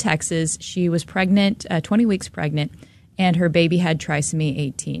was in Texas. She was pregnant, 20 weeks pregnant, and her baby had trisomy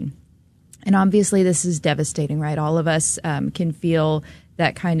 18. And obviously this is devastating, right? All of us can feel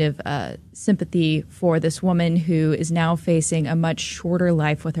that kind of sympathy for this woman who is now facing a much shorter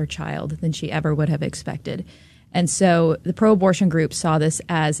life with her child than she ever would have expected. And so the pro-abortion group saw this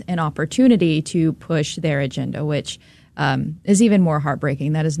as an opportunity to push their agenda, which is even more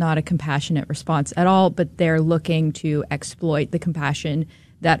heartbreaking. That is not a compassionate response at all, but they're looking to exploit the compassion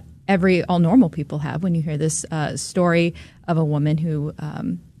that all normal people have when you hear this story of a woman who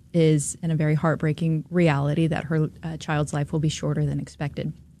is in a very heartbreaking reality that her child's life will be shorter than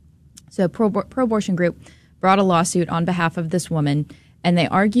expected. So pro-abortion group brought a lawsuit on behalf of this woman, and they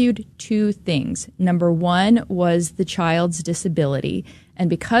argued two things. Number one was the child's disability. And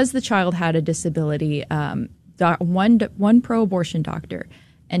because the child had a disability, one pro-abortion doctor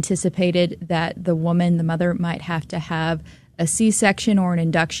anticipated that the mother might have to have a C-section or an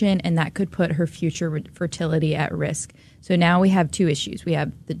induction, and that could put her future fertility at risk. So now we have two issues. We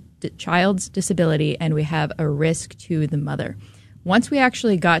have the child's disability, and we have a risk to the mother. Once we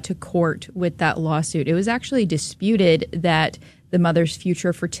actually got to court with that lawsuit, it was actually disputed that the mother's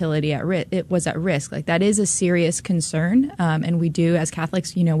future fertility was at risk. Like, that is a serious concern, and we do, as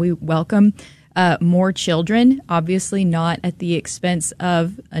Catholics, we welcome more children, obviously not at the expense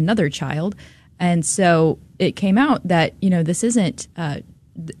of another child. And so it came out that, this isn't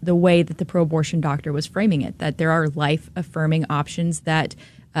the way that the pro-abortion doctor was framing it, that there are life-affirming options that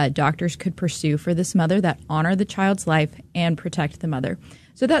doctors could pursue for this mother that honor the child's life and protect the mother.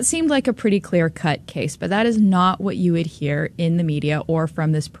 So that seemed like a pretty clear-cut case, but that is not what you would hear in the media or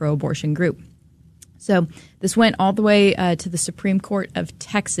from this pro-abortion group. So this went all the way to the Supreme Court of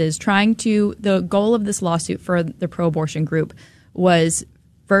Texas, the goal of this lawsuit for the pro-abortion group was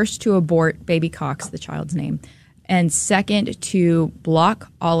first to abort baby Cox, the child's name, and second to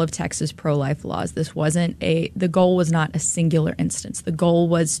block all of Texas pro-life laws. The goal was not a singular instance. The goal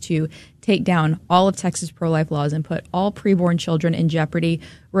was to take down all of Texas pro-life laws and put all preborn children in jeopardy,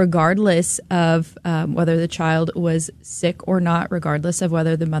 regardless of whether the child was sick or not, regardless of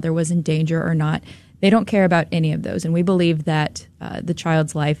whether the mother was in danger or not. They don't care about any of those. And we believe that the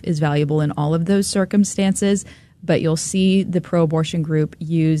child's life is valuable in all of those circumstances. But you'll see the pro-abortion group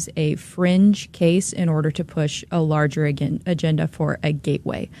use a fringe case in order to push a larger agenda for a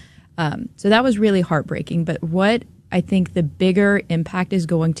gateway. So that was really heartbreaking. But what I think the bigger impact is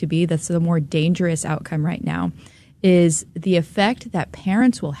going to be, that's the more dangerous outcome right now, is the effect that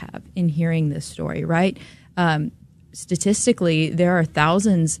parents will have in hearing this story, right? Statistically, there are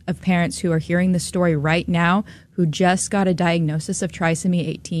thousands of parents who are hearing this story right now who just got a diagnosis of trisomy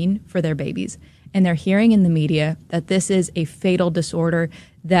 18 for their babies. And they're hearing in the media that this is a fatal disorder,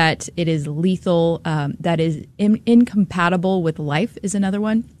 that it is lethal, that is incompatible with life is another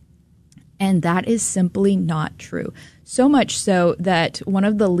one. And that is simply not true. So much so that one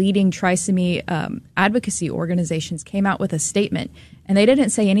of the leading trisomy advocacy organizations came out with a statement, and they didn't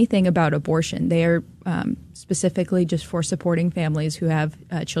say anything about abortion. They are specifically just for supporting families who have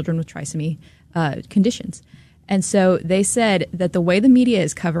children with trisomy conditions. And so they said that the way the media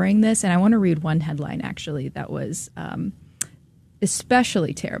is covering this, and I want to read one headline actually that was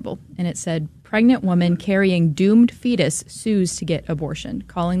especially terrible, and it said, "Pregnant woman carrying doomed fetus sues to get abortion,"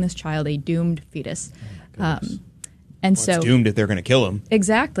 calling this child a doomed fetus. And so it's doomed if they're going to kill him.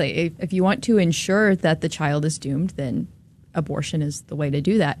 Exactly. If you want to ensure that the child is doomed, then abortion is the way to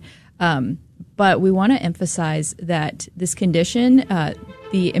do that. But we want to emphasize that this condition,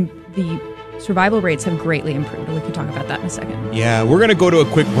 the survival rates have greatly improved, and we can talk about that in a second. Yeah, we're going to go to a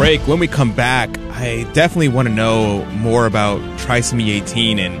quick break. When we come back, I definitely want to know more about trisomy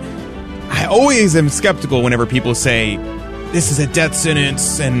 18, and I always am skeptical whenever people say this is a death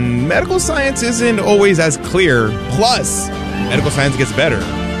sentence, and medical science isn't always as clear. Plus, medical science gets better,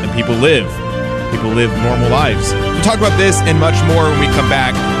 and people live normal lives. We'll talk about this and much more when we come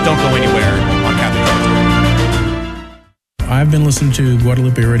back. Don't go anywhere on Catholic Drive. I've been listening to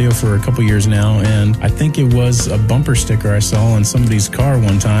Guadalupe Radio for a couple years now, and I think it was a bumper sticker I saw in somebody's car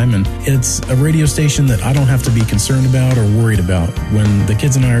one time, and it's a radio station that I don't have to be concerned about or worried about. When the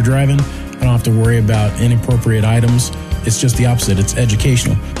kids and I are driving, I don't have to worry about inappropriate items. It's just the opposite. It's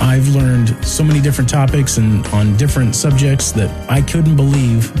educational. I've learned so many different topics and on different subjects that I couldn't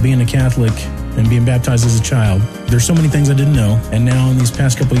believe being a Catholic and being baptized as a child. There's so many things I didn't know, and now in these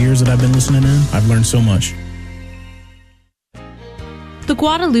past couple of years that I've been listening in, I've learned so much. The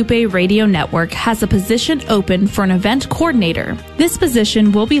Guadalupe Radio Network has a position open for an event coordinator. This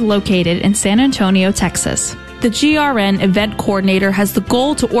position will be located in San Antonio, Texas. The GRN event coordinator has the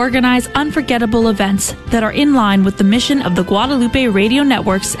goal to organize unforgettable events that are in line with the mission of the Guadalupe Radio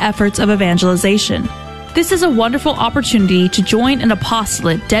Network's efforts of evangelization. This is a wonderful opportunity to join an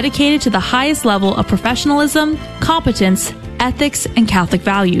apostolate dedicated to the highest level of professionalism, competence, ethics, and Catholic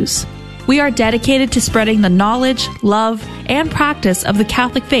values. We are dedicated to spreading the knowledge, love, and practice of the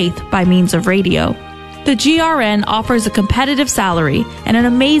Catholic faith by means of radio. The GRN offers a competitive salary and an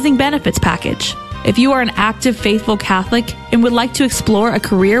amazing benefits package. If you are an active, faithful Catholic and would like to explore a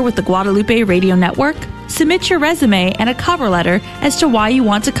career with the Guadalupe Radio Network, submit your resume and a cover letter as to why you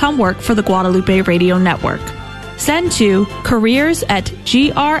want to come work for the Guadalupe Radio Network. Send to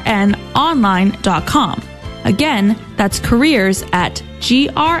careers@grnonline.com. Again, that's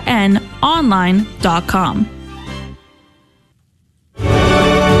careers@grnonline.com.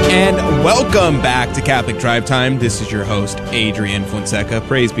 And welcome back to Catholic Drive Time. This is your host, Adrian Fonseca.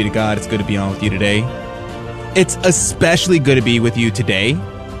 Praise be to God. It's good to be on with you today. It's especially good to be with you today.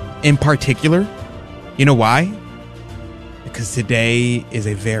 In particular, you know why? Because today is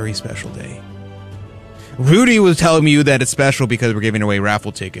a very special day. Rudy was telling you that it's special because we're giving away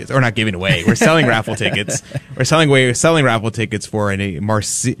raffle tickets. Or not giving away. We're selling raffle tickets. We're selling raffle tickets for a I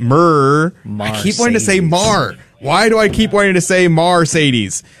keep wanting to say Mar. Why do I keep wanting to say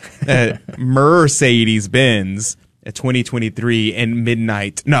Mercedes? Mercedes-Benz 2023 and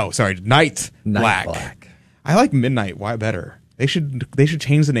Night Black. I like Midnight. Why better? They should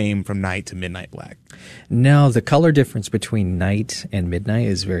change the name from Night to Midnight Black. No, the color difference between night and midnight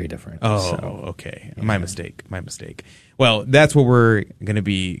is very different. Oh, okay. Yeah. My mistake. Well, that's what we're going to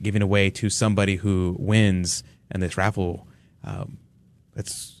be giving away to somebody who wins in this raffle.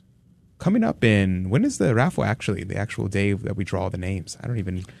 That's coming up in, when is the raffle actually? The actual day that we draw the names. I don't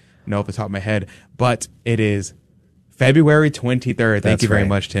even know off the top of my head, but it is February 23rd. Thank you very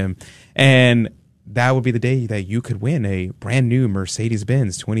much, Tim. And that would be the day that you could win a brand new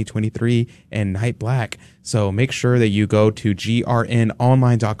Mercedes-Benz 2023 in Night Black. So make sure that you go to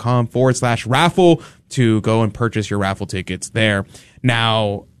grnonline.com/raffle to go and purchase your raffle tickets there.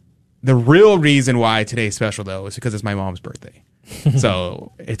 Now, the real reason why today's special, though, is because it's my mom's birthday.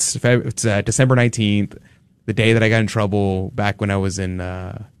 So it's December 19th, the day that I got in trouble back when I was in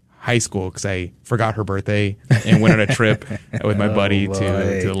high school because I forgot her birthday and went on a trip with my buddy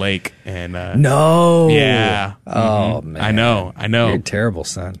to the lake. And no. Yeah. Oh, man. I know. You're a terrible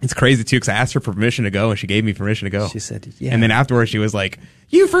son. It's crazy, too, because I asked her for permission to go, and she gave me permission to go. She said, yeah. And then afterwards, she was like,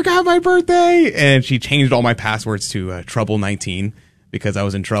 you forgot my birthday! And she changed all my passwords to Trouble 19 because I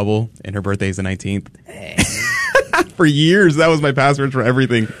was in trouble, and her birthday is the 19th. For years, that was my password for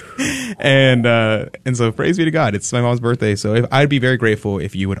everything. And so praise be to God. It's my mom's birthday. So I'd be very grateful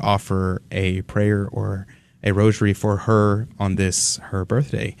if you would offer a prayer or a rosary for her on her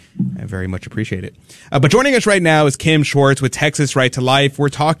birthday. I very much appreciate it. But joining us right now is Kim Schwartz with Texas Right to Life. We're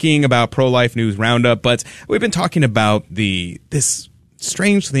talking about Pro-Life News Roundup, but we've been talking about this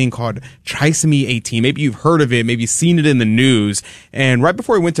strange thing called Trisomy 18. Maybe you've heard of it. Maybe you've seen it in the news. And right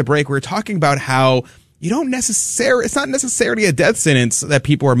before we went to break, we were talking about how it's not necessarily a death sentence that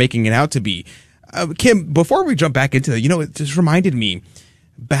people are making it out to be. Kim, before we jump back into that, it just reminded me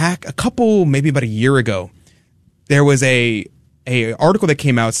back maybe about a year ago, there was a article that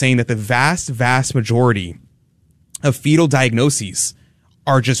came out saying that the vast majority of fetal diagnoses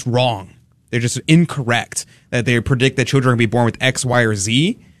are just wrong. They're just incorrect, that they predict that children are going to be born with X, Y, or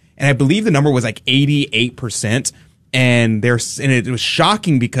Z. And I believe the number was like 88%. And it was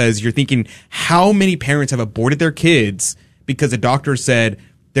shocking because you're thinking how many parents have aborted their kids because the doctor said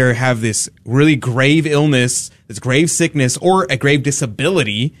they have this really grave illness, this grave sickness, or a grave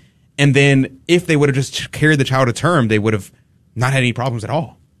disability. And then if they would have just carried the child to term, they would have not had any problems at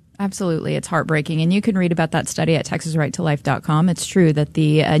all. Absolutely. It's heartbreaking. And you can read about that study at TexasRightToLife.com. It's true that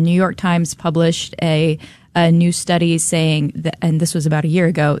the New York Times published a new study saying that, and this was about a year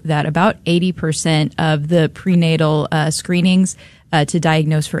ago, that about 80% of the prenatal screenings to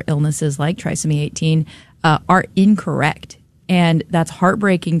diagnose for illnesses like trisomy 18 are incorrect. And that's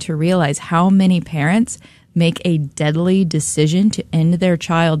heartbreaking to realize how many parents make a deadly decision to end their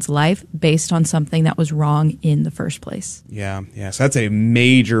child's life based on something that was wrong in the first place. Yeah. So that's a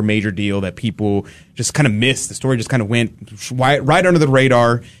major deal that people just kind of missed. The story just kind of went right under the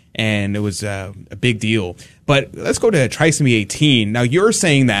radar, and it was a big deal. But let's go to trisomy 18. Now, you're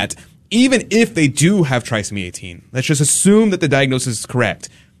saying that even if they do have trisomy 18, let's just assume that the diagnosis is correct.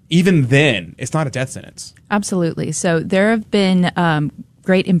 Even then, it's not a death sentence. Absolutely. So there have been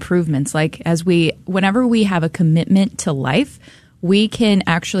great improvements. Like whenever we have a commitment to life, we can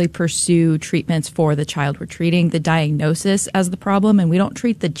actually pursue treatments for the child. We're treating the diagnosis as the problem, and we don't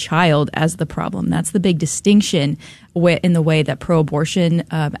treat the child as the problem. That's the big distinction in the way that pro-abortion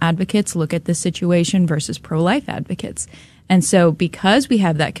advocates look at this situation versus pro-life advocates. And so because we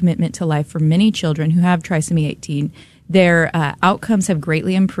have that commitment to life for many children who have trisomy 18, their outcomes have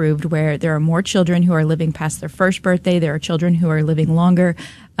greatly improved, where there are more children who are living past their first birthday. There are children who are living longer.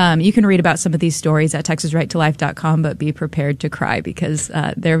 You can read about some of these stories at TexasRightToLife.com, but be prepared to cry because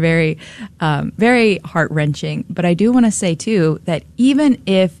they're very, very heart-wrenching. But I do want to say, too, that even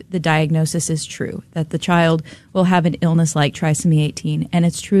if the diagnosis is true, that the child will have an illness like trisomy 18, and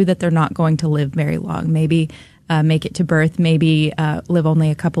it's true that they're not going to live very long, maybe make it to birth, maybe live only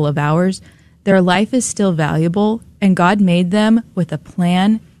a couple of hours, their life is still valuable, and God made them with a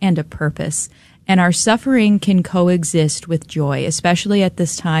plan and a purpose. And our suffering can coexist with joy, especially at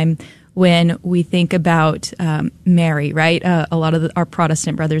this time when we think about Mary, right? A lot of our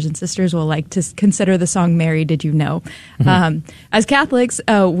Protestant brothers and sisters will like to consider the song Mary, Did You Know? Mm-hmm. As Catholics,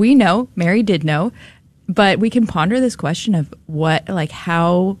 we know, Mary did know, but we can ponder this question of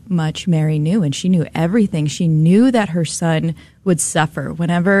how much Mary knew, and she knew everything. She knew that her son would suffer.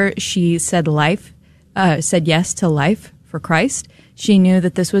 Whenever she said yes to life for Christ, she knew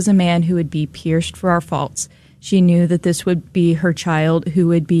that this was a man who would be pierced for our faults. She knew that this would be her child who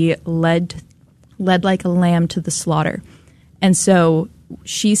would be led like a lamb to the slaughter. And so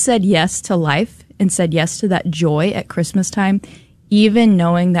she said yes to life and said yes to that joy at Christmas time, even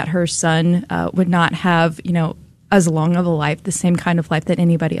knowing that her son would not have, as long of a life, the same kind of life that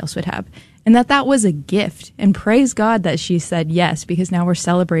anybody else would have. And that was a gift. And praise God that she said yes, because now we're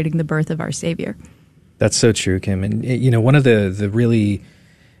celebrating the birth of our Savior. That's so true, Kim. And, one of the really,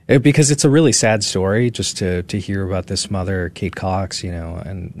 because it's a really sad story just to hear about this mother, Kate Cox,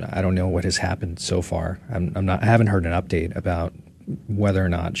 and I don't know what has happened so far. I haven't heard an update about whether or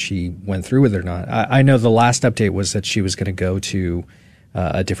not she went through with it or not. I know the last update was that she was going to go to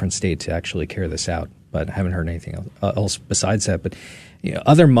a different state to actually carry this out, but I haven't heard anything else besides that. But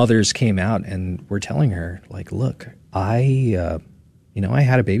other mothers came out and were telling her, like, look, I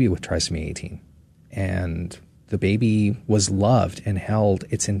had a baby with trisomy 18, and the baby was loved and held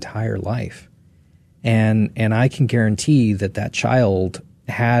its entire life, and I can guarantee that child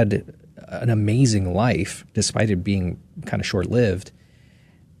had an amazing life despite it being kind of short-lived.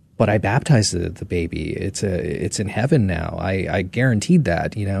 But I baptized the baby. It's in heaven now. I guaranteed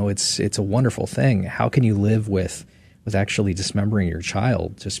that. It's a wonderful thing. How can you live with actually dismembering your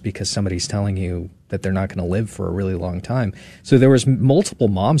child just because somebody's telling you that they're not going to live for a really long time? So there was multiple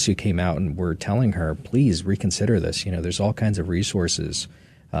moms who came out and were telling her, please reconsider this. There's all kinds of resources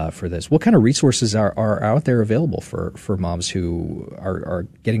for this. What kind of resources are out there available for moms who are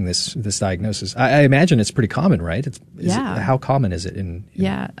getting this diagnosis? I imagine it's pretty common, right? How common is it in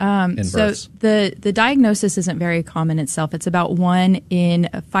births? So the diagnosis isn't very common itself. It's about 1 in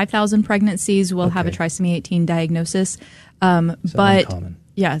 5,000 pregnancies will have a trisomy 18 diagnosis. But uncommon.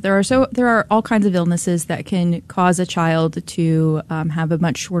 Yeah, there are all kinds of illnesses that can cause a child to have a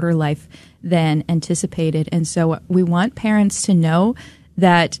much shorter life than anticipated. And so we want parents to know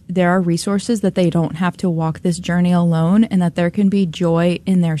that there are resources, that they don't have to walk this journey alone, and that there can be joy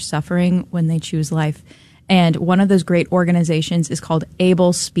in their suffering when they choose life. And one of those great organizations is called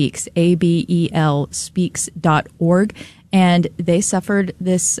Abel Speaks, ABEL, speaks.org. And they suffered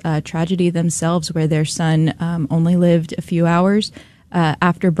this tragedy themselves where their son only lived a few hours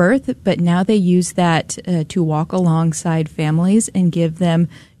after birth, but now they use that to walk alongside families and give them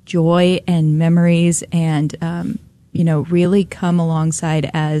joy and memories and really come alongside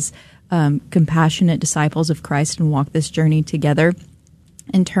as compassionate disciples of Christ and walk this journey together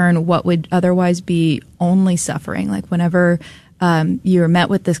and turn what would otherwise be only suffering. Like whenever you're met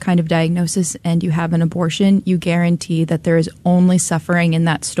with this kind of diagnosis and you have an abortion, you guarantee that there is only suffering in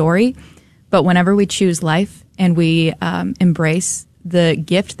that story. But whenever we choose life and we embrace the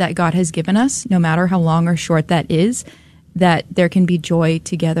gift that God has given us, no matter how long or short that is, that there can be joy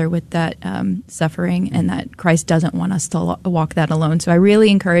together with that suffering, and that Christ doesn't want us to walk that alone. So I really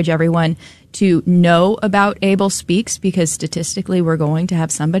encourage everyone to know about Abel Speaks, because statistically we're going to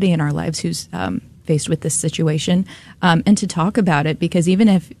have somebody in our lives who's faced with this situation, and to talk about it, because even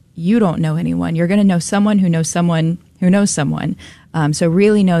if you don't know anyone, you're going to know someone who knows someone who knows someone. So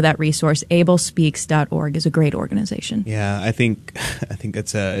really know that resource. AbelSpeaks.org is a great organization. Yeah, I think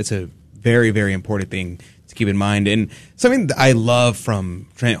it's a very, very important thing to keep in mind. And something that I love from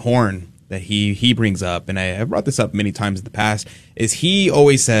Trent Horn that he brings up, and I've brought this up many times in the past, is he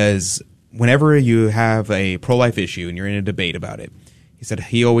always says whenever you have a pro-life issue and you're in a debate about it, he said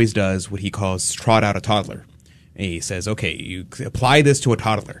he always does what he calls trot out a toddler. And he says, okay, you apply this to a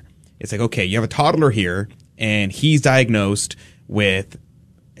toddler. It's like, okay, you have a toddler here, and he's diagnosed with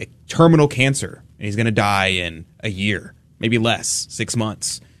a terminal cancer, and he's going to die in a year, maybe less, 6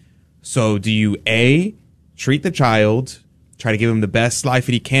 months. So do you, A, treat the child, try to give him the best life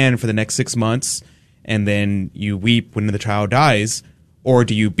that he can for the next 6 months, and then you weep when the child dies? Or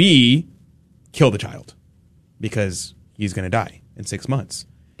do you, B, kill the child because he's going to die in 6 months?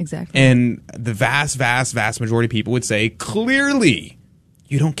 Exactly. And the vast, vast, vast majority of people would say, clearly,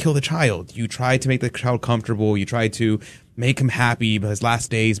 you don't kill the child. You try to make the child comfortable. You try to make him happy, but his last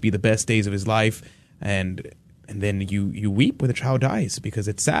days be the best days of his life. And then you weep when the child dies because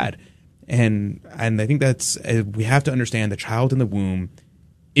it's sad. And I think that's, we have to understand the child in the womb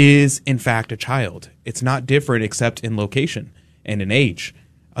is in fact a child. It's not different except in location and in age.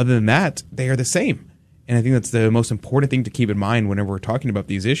 Other than that, they are the same. And I think that's the most important thing to keep in mind whenever we're talking about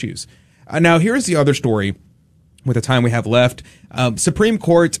these issues. Now, here's the other story with the time we have left. Supreme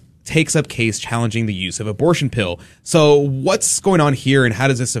Court takes up case challenging the use of abortion pill. So what's going on here, and how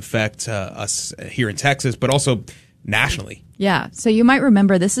does this affect us here in Texas, but also nationally? Yeah. So you might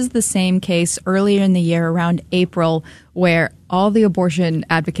remember this is the same case earlier in the year around April where all the abortion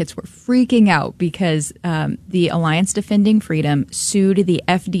advocates were freaking out because the Alliance Defending Freedom sued the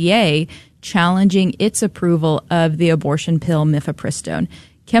FDA challenging its approval of the abortion pill mifepristone.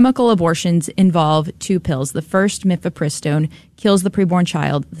 Chemical abortions involve two pills. The first, mifepristone, kills the preborn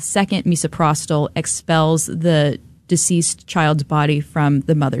child. The second, misoprostol, expels the deceased child's body from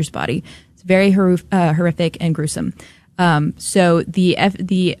the mother's body. It's very horrific and gruesome. So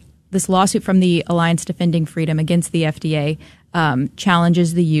this lawsuit from the Alliance Defending Freedom against the FDA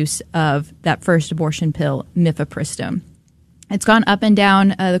challenges the use of that first abortion pill, mifepristone. It's gone up and down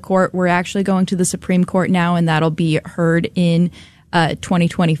the court. We're actually going to the Supreme Court now, and that'll be heard in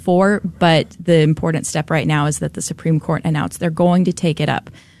 2024. But the important step right now is that the Supreme Court announced they're going to take it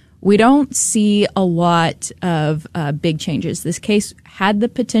up. We don't see a lot of big changes. This case had the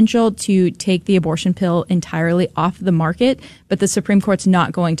potential to take the abortion pill entirely off the market, but the Supreme Court's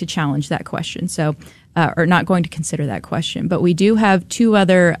not going to challenge that question, or not going to consider that question. But we do have two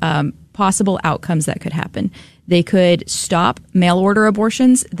other possible outcomes that could happen. They could stop mail-order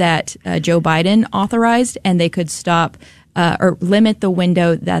abortions that Joe Biden authorized, and they could stop or limit the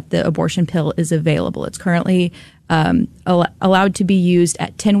window that the abortion pill is available. It's currently allowed to be used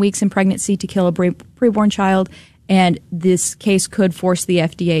at 10 weeks in pregnancy to kill a preborn child, and this case could force the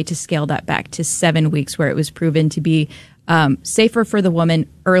FDA to scale that back to 7 weeks, where it was proven to be safer for the woman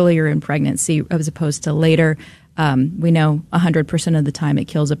earlier in pregnancy as opposed to later. We know 100% of the time it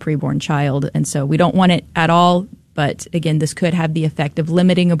kills a preborn child, and so we don't want it at all. But again, this could have the effect of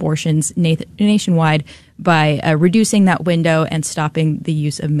limiting abortions nationwide by reducing that window and stopping the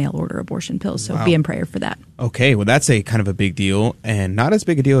use of mail-order abortion pills. So be in prayer for that. Okay, well, that's a kind of a big deal, and not as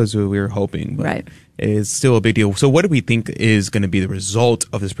big a deal as we were hoping, but right. It is still a big deal. So what do we think is going to be the result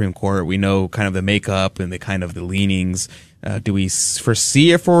of the Supreme Court? We know kind of the makeup and the leanings. Do we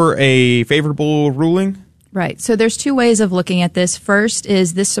foresee it for a favorable ruling? Right. So there's two ways of looking at this. First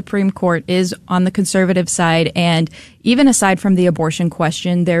is this Supreme Court is on the conservative side, and even aside from the abortion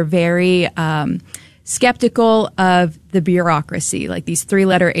question, they're very skeptical of the bureaucracy, like these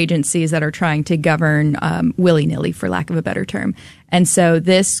three-letter agencies that are trying to govern willy-nilly, for lack of a better term. And so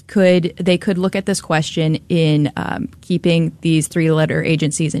they could look at this question in keeping these three-letter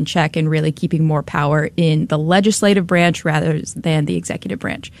agencies in check and really keeping more power in the legislative branch rather than the executive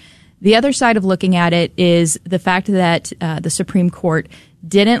branch. The other side of looking at it is the fact that the Supreme Court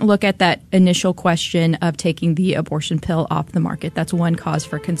didn't look at that initial question of taking the abortion pill off the market. That's one cause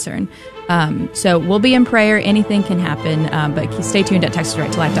for concern. So we'll be in prayer. Anything can happen, but stay tuned at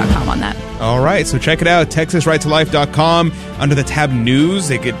TexasRightToLife.com on that. All right, so check it out, TexasRightToLife.com. Under the tab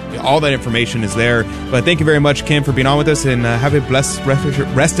News, all that information is there. But thank you very much, Kim, for being on with us, and have a blessed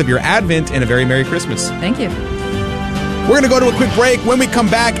rest of your Advent and a very Merry Christmas. Thank you. We're going to go to a quick break. When we come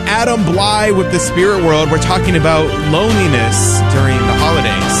back, Adam Bly with the Spirit World. We're talking about loneliness during the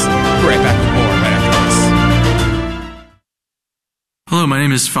holidays. We'll be right back with more right after this. Hello, my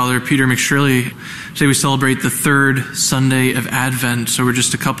name is Father Peter McShirley. Today we celebrate the third Sunday of Advent, so we're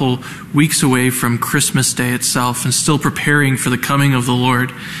just a couple weeks away from Christmas Day itself and still preparing for the coming of the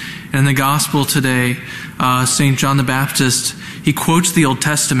Lord. And in the Gospel today, St. John the Baptist, he quotes the Old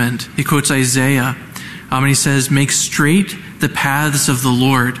Testament. He quotes Isaiah. And he says, make straight the paths of the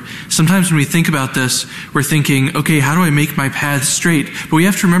Lord. Sometimes when we think about this, we're thinking, okay, how do I make my paths straight? But we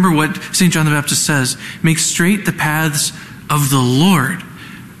have to remember what St. John the Baptist says, make straight the paths of the Lord.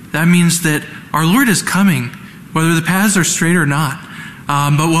 That means that our Lord is coming, whether the paths are straight or not.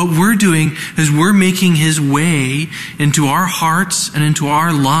 But what we're doing is we're making his way into our hearts and into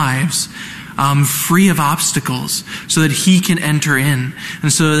our lives, free of obstacles, so that he can enter in,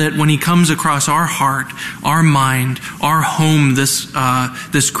 and so that when he comes across our heart, our mind, our home this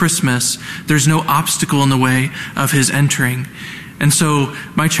Christmas, there's no obstacle in the way of his entering. And so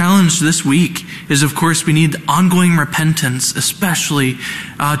my challenge this week is, of course, we need ongoing repentance, especially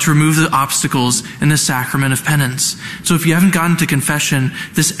to remove the obstacles in the sacrament of penance. So if you haven't gotten to confession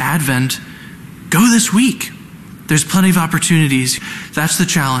this Advent, go this week. There's plenty of opportunities. That's the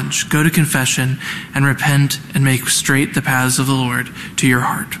challenge. Go to confession and repent and make straight the paths of the Lord to your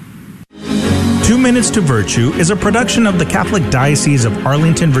heart. 2 Minutes to Virtue is a production of the Catholic Diocese of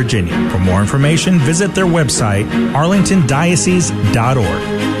Arlington, Virginia. For more information, visit their website, arlingtondiocese.org.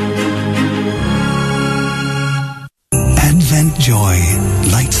 Advent joy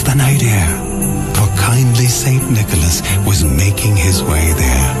lights the night air, for kindly Saint Nicholas was making his way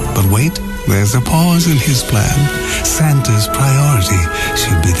there. But wait, there's a pause in his plan. Santa's priority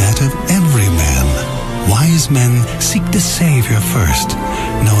should be that of every man. Wise men seek the Savior first,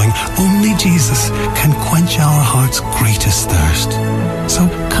 knowing only Jesus can quench our heart's greatest thirst. So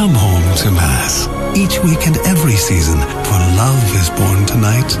come home to Mass, each week and every season, for love is born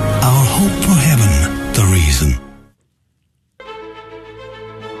tonight, our hope for heaven, the reason.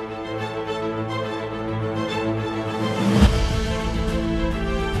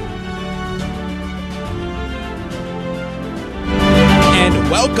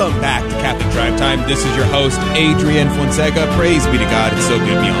 Welcome back to Catholic Drive Time. This is your host, Adrian Fonseca. Praise be to God. It's so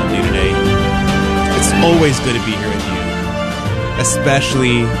good to be on with you today. Always good to be here with you,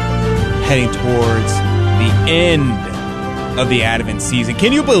 especially heading towards the end of the Advent season.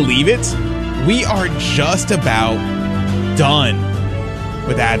 Can you believe it? We are just about done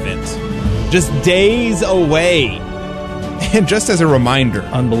with Advent. Just days away. And just as a reminder.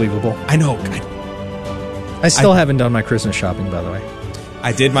 Unbelievable. I know. I still haven't done my Christmas shopping, by the way.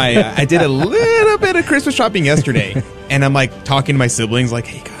 I did a little bit of Christmas shopping yesterday. And I'm like talking to my siblings like,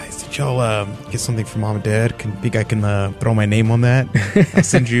 hey guys, did y'all get something from Mom and Dad? Think I can throw my name on that? I'll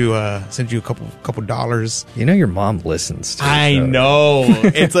send you a couple dollars. You know your mom listens to I know.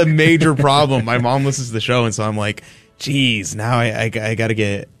 It's a major problem. My mom listens to the show, and so I'm like, geez, now I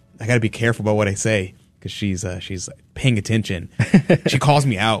gotta be careful about what I say, because she's paying attention. She calls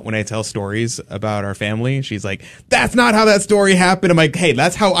me out when I tell stories about our family. She's like, that's not how that story happened. I'm like, hey,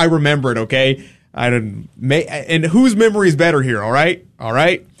 that's how I remember it, okay? And whose memory is better here, all right? All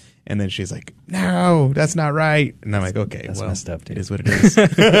right? And then she's like, no, that's not right. And I'm like, okay, that's messed up, dude. It is what it is.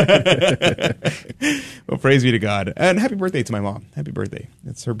 Well, praise be to God. And happy birthday to my mom. Happy birthday.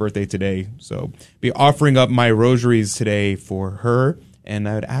 It's her birthday today. So be offering up my rosaries today for her. And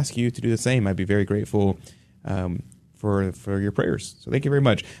I would ask you to do the same. I'd be very grateful for your prayers. So thank you very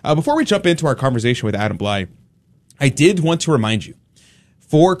much. Before we jump into our conversation with Adam Bly, I did want to remind you,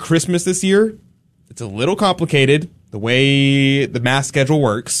 for Christmas this year, it's a little complicated, the way the Mass schedule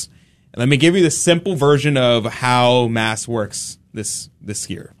works. And let me give you the simple version of how Mass works this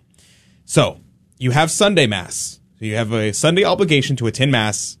year. So you have Sunday Mass. So you have a Sunday obligation to attend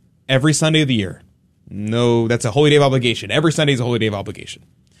Mass every Sunday of the year. No, that's a holy day of obligation. Every Sunday is a holy day of obligation.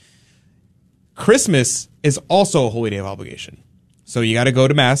 Christmas is also a holy day of obligation. So you got to go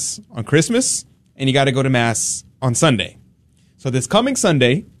to Mass on Christmas, and you got to go to Mass on Sunday. So this coming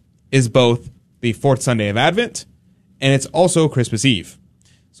Sunday is both the fourth Sunday of Advent, and it's also Christmas Eve.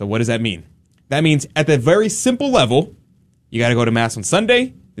 So what does that mean? That means at the very simple level, you got to go to Mass on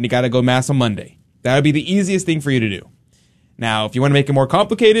Sunday, then you got to go to Mass on Monday. That would be the easiest thing for you to do. Now, if you want to make it more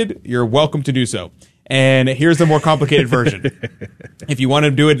complicated, you're welcome to do so. And here's the more complicated version. If you want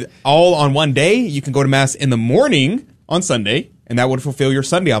to do it all on one day, you can go to Mass in the morning on Sunday, and that would fulfill your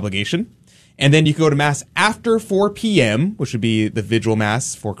Sunday obligation. And then you can go to Mass after 4 p.m., which would be the Vigil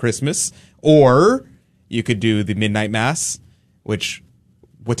Mass for Christmas. Or you could do the Midnight Mass, which,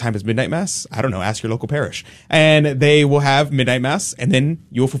 what time is Midnight Mass? I don't know. Ask your local parish. And they will have Midnight Mass, and then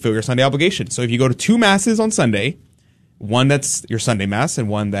you will fulfill your Sunday obligation. So if you go to 2 Masses on Sunday, one that's your Sunday Mass and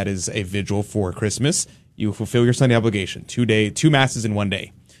one that is a vigil for Christmas, you will fulfill your Sunday obligation. 2 Masses in one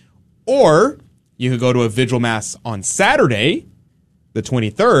day. Or you could go to a Vigil Mass on Saturday, the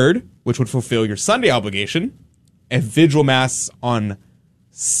 23rd, which would fulfill your Sunday obligation. A Vigil Mass on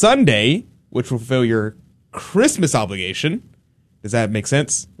Sunday, which will fulfill your Christmas obligation. Does that make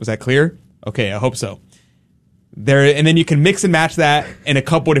sense? Was that clear? Okay, I hope so. And then you can mix and match that in a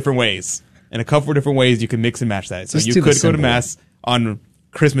couple of different ways. In a couple of different ways, you can mix and match that. So you could go to Mass on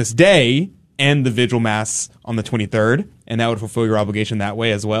Christmas Day and the Vigil Mass on the 23rd, and that would fulfill your obligation that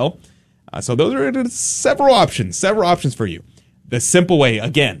way as well. So those are several options for you. The simple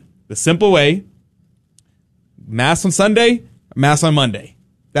way, Mass on Sunday, Mass on Monday.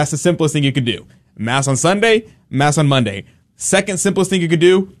 That's the simplest thing you could do. Mass on Sunday, Mass on Monday. Second simplest thing you could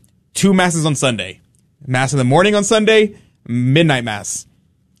do, 2 Masses on Sunday. Mass in the morning on Sunday, Midnight Mass.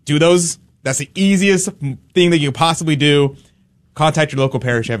 Do those. That's the easiest thing that you could possibly do. Contact your local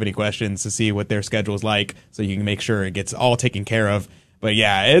parish if you have any questions to see what their schedule is like so you can make sure it gets all taken care of. But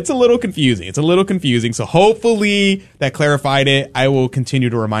yeah, it's a little confusing. So hopefully that clarified it. I will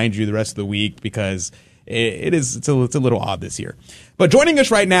continue to remind you the rest of the week because it's a little odd this year. But joining us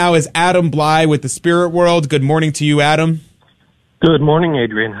right now is Adam Bly with the Spirit World. Good morning to you, Adam. Good morning,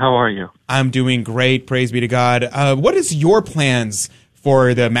 Adrian. How are you? I'm doing great. Praise be to God. What is your plans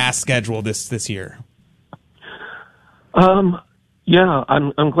for the Mass schedule this year? Yeah,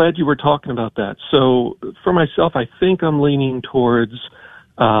 I'm glad you were talking about that. So for myself, I think I'm leaning towards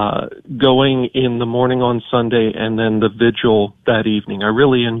going in the morning on Sunday and then the vigil that evening. I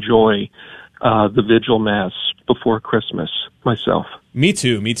really enjoy the Vigil Mass before Christmas myself. Me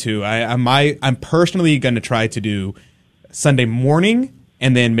too. I'm personally going to try to do Sunday morning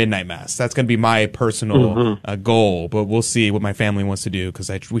and then Midnight Mass. That's going to be my personal goal, but we'll see what my family wants to do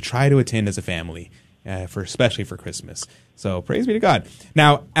because we try to attend as a family, especially for Christmas. So praise be to God.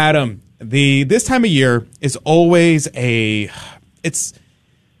 Now, Adam, this time of year is always it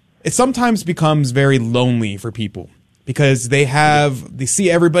sometimes becomes very lonely for people because they see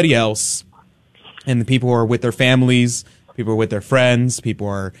everybody else, and the people are with their families, people are with their friends, people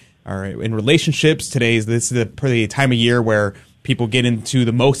are in relationships. This is the time of year where people get into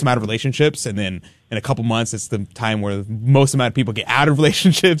the most amount of relationships, and then in a couple months, it's the time where the most amount of people get out of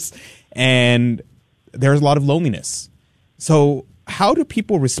relationships, and there's a lot of loneliness. So how do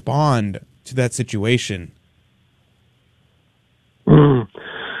people respond to that situation?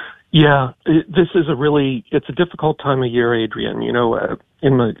 Yeah, this is it's a difficult time of year, Adrian. You know,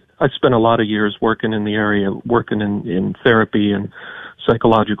 I spent a lot of years working in the area, working in therapy and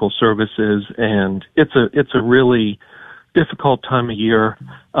psychological services, and it's a really difficult time of year.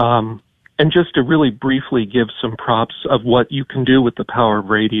 And just to really briefly give some props of what you can do with the power of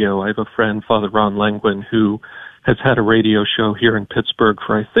radio, I have a friend, Father Ron Langwin, who has had a radio show here in Pittsburgh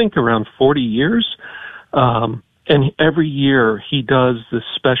for, I think, around 40 years. And every year he does this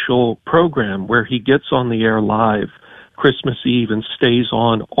special program where he gets on the air live Christmas Eve and stays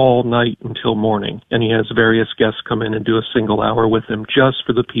on all night until morning. And he has various guests come in and do a single hour with him just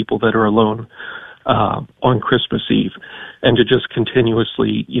for the people that are alone on Christmas Eve, and to just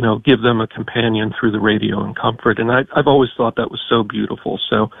continuously, you know, give them a companion through the radio and comfort. And I've always thought that was so beautiful.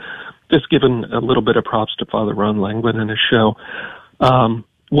 So just giving a little bit of props to Father Ron Langwin and his show.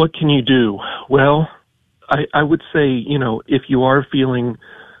 What can you do? Well, I would say, you know, if you are feeling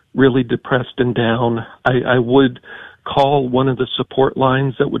really depressed and down, I would call one of the support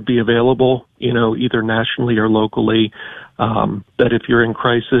lines that would be available, you know, either nationally or locally, that if you're in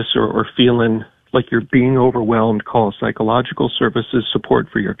crisis or feeling like you're being overwhelmed, call psychological services support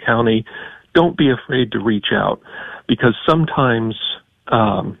for your county. Don't be afraid to reach out, because sometimes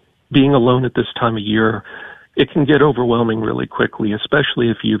being alone at this time of year, it can get overwhelming really quickly, especially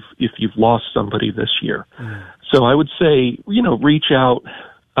if you've lost somebody this year. So I would say, you know, reach out.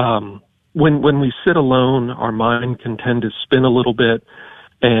 When we sit alone, our mind can tend to spin a little bit,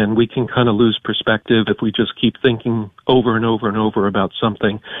 and we can kind of lose perspective if we just keep thinking over and over and over about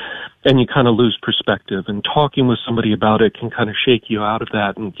something, and you kind of lose perspective. And talking with somebody about it can kind of shake you out of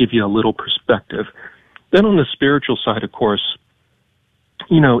that and give you a little perspective. Then on the spiritual side, of course,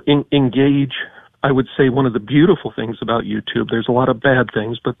 you know, engage. I would say one of the beautiful things about YouTube, there's a lot of bad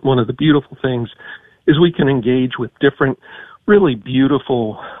things, but one of the beautiful things is we can engage with different really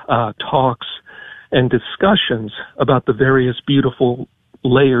beautiful talks and discussions about the various beautiful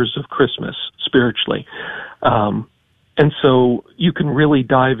layers of Christmas spiritually. And so you can really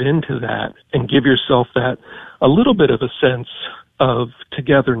dive into that and give yourself that a little bit of a sense of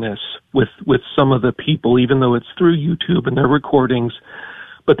togetherness with some of the people, even though it's through YouTube and their recordings,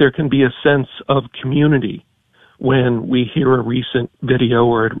 but there can be a sense of community when we hear a recent video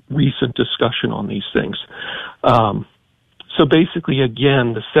or a recent discussion on these things. So basically,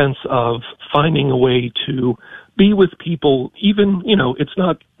 again, the sense of finding a way to be with people, even, you know, it's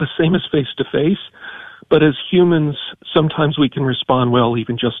not the same as face-to-face, but as humans, sometimes we can respond well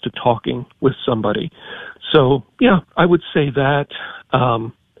even just to talking with somebody. So, yeah, I would say that.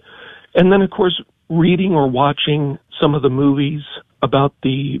 And then, of course, reading or watching some of the movies about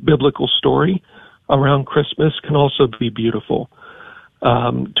the biblical story around Christmas can also be beautiful.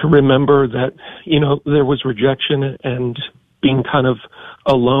 To remember that, you know, there was rejection and being kind of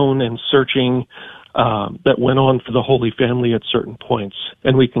alone and searching that went on for the Holy Family at certain points.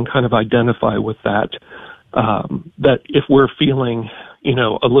 And we can kind of identify with that, that if we're feeling, you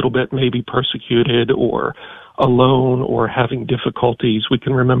know, a little bit maybe persecuted or alone or having difficulties, we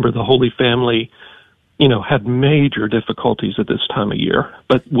can remember the Holy Family, you know, had major difficulties at this time of year.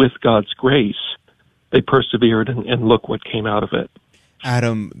 But with God's grace, they persevered, and look what came out of it.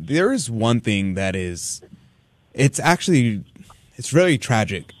 Adam, there is one thing that is, it's really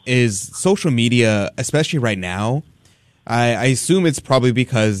tragic, is social media, especially right now. I assume it's probably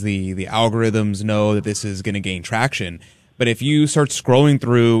because the algorithms know that this is going to gain traction. But if you start scrolling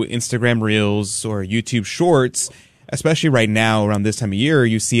through Instagram Reels or YouTube Shorts, especially right now around this time of year,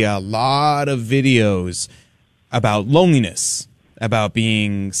 you see a lot of videos about loneliness, about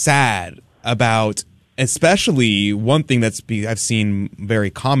being sad, about, especially one thing I've seen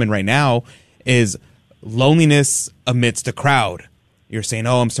very common right now is loneliness amidst a crowd. You're saying,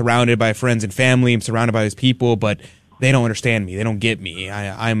 oh, I'm surrounded by friends and family, I'm surrounded by these people, but they don't understand me, they don't get me,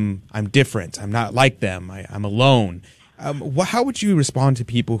 I'm different, I'm not like them, I'm alone. How would you respond to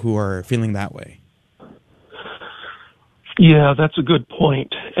people who are feeling that way? Yeah, that's a good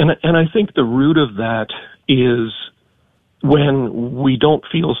point. And I think the root of that is when we don't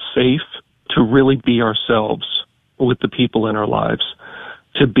feel safe to really be ourselves with the people in our lives,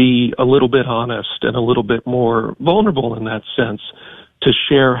 to be a little bit honest and a little bit more vulnerable in that sense, to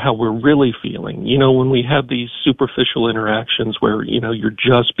share how we're really feeling. You know, when we have these superficial interactions where, you know, you're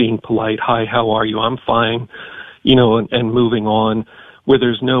just being polite, hi, how are you? I'm fine, you know, and moving on, where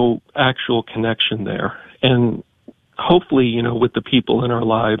there's no actual connection there. And hopefully, with the people in our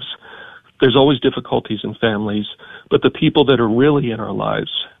lives, there's always difficulties in families, but the people that are really in our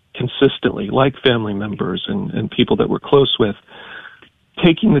lives consistently, like family members and people that we're close with,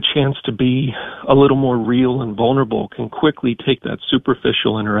 taking the chance to be a little more real and vulnerable can quickly take that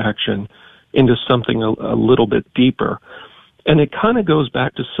superficial interaction into something a little bit deeper. And it kind of goes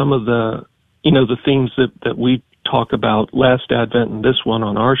back to some of the themes that we talk about last Advent and this one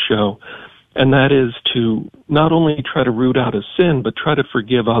on our show, and that is to not only try to root out a sin, but try to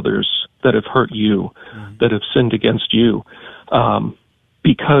forgive others that have hurt you, that have sinned against you.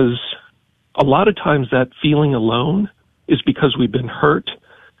 Because a lot of times that feeling alone is because we've been hurt,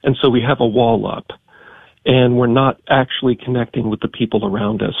 and so we have a wall up, and we're not actually connecting with the people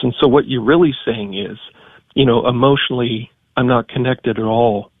around us. And so what you're really saying is, emotionally, I'm not connected at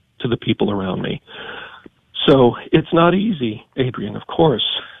all to the people around me. So it's not easy, Adrian, of course.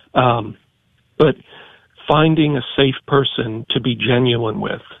 But finding a safe person to be genuine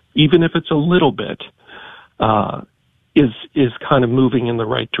with, even if it's a little bit, is kind of moving in the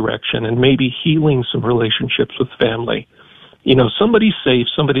right direction, and maybe healing some relationships with family. Somebody safe,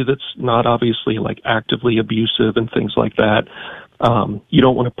 somebody that's not obviously like actively abusive and things like that. You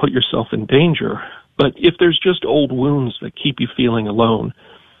don't want to put yourself in danger. But if there's just old wounds that keep you feeling alone,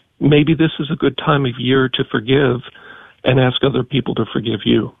 maybe this is a good time of year to forgive and ask other people to forgive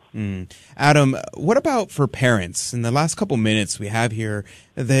you. Adam, what about for parents? In the last couple minutes we have here,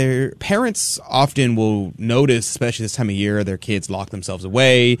 their parents often will notice, especially this time of year, their kids lock themselves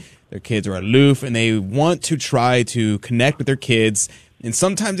away, their kids are aloof, and they want to try to connect with their kids. And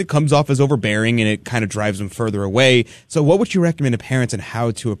sometimes it comes off as overbearing and it kind of drives them further away. So what would you recommend to parents on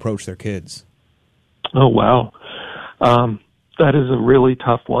how to approach their kids? Oh, wow. That is a really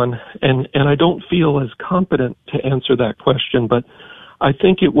tough one. And I don't feel as competent to answer that question, but I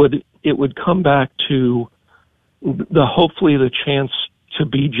think it would come back to hopefully the chance to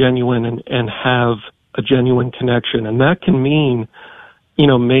be genuine and have a genuine connection. And that can mean,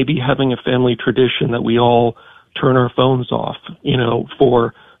 maybe having a family tradition that we all turn our phones off,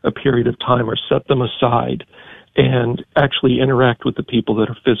 for a period of time, or set them aside and actually interact with the people that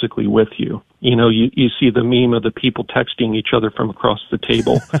are physically with you. You see the meme of the people texting each other from across the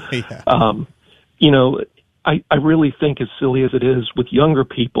table. Yeah. I really think, as silly as it is, with younger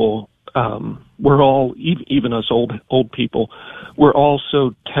people, we're all, even us old people, we're all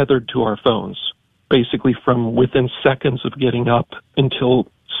so tethered to our phones, basically from within seconds of getting up until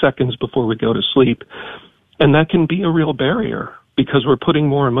seconds before we go to sleep. And that can be a real barrier, because we're putting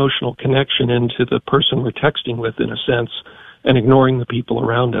more emotional connection into the person we're texting with, in a sense, and ignoring the people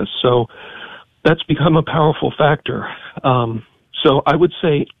around us. So that's become a powerful factor. So I would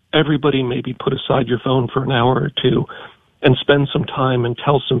say everybody maybe put aside your phone for an hour or two and spend some time and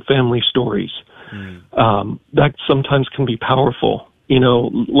tell some family stories. That sometimes can be powerful.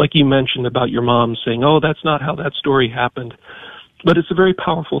 Like you mentioned about your mom saying, oh, that's not how that story happened. But it's a very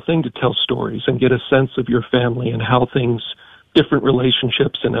powerful thing to tell stories and get a sense of your family and how things, different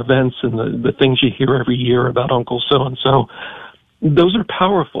relationships and events and the things you hear every year about Uncle so-and-so. Those are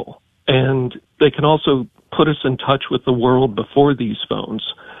powerful. And they can also put us in touch with the world before these phones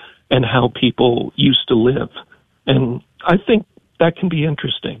and how people used to live. And I think that can be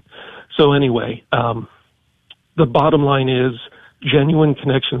interesting. So anyway, the bottom line is genuine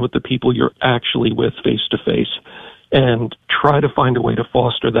connection with the people you're actually with face to face, and try to find a way to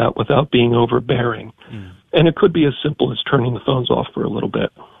foster that without being overbearing. And it could be as simple as turning the phones off for a little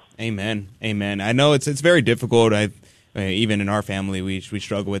bit. Amen. I know it's very difficult. Even in our family, we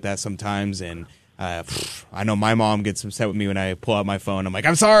struggle with that sometimes. And I know my mom gets upset with me when I pull out my phone. I'm like,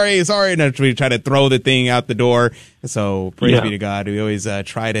 I'm sorry. And we try to throw the thing out the door. So praise be to God. We always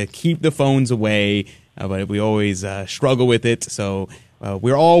try to keep the phones away, but we always struggle with it. So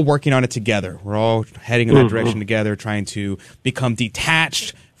we're all working on it together. We're all heading in that direction together, trying to become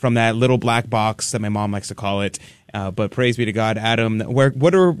detached from that little black box that my mom likes to call it. But praise be to God. Adam, where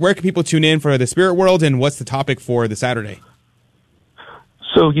can people tune in for the Spirit World, and what's the topic for the Saturday?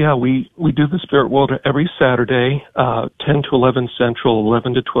 So, yeah, we do the Spirit World every Saturday, 10 to 11 Central,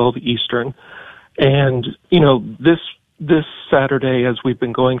 11 to 12 Eastern. And, this Saturday, as we've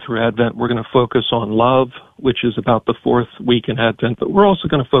been going through Advent, we're going to focus on love, which is about the fourth week in Advent, but we're also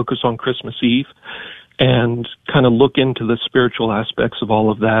going to focus on Christmas Eve and kind of look into the spiritual aspects of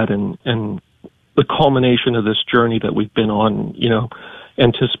all of that and the culmination of this journey that we've been on,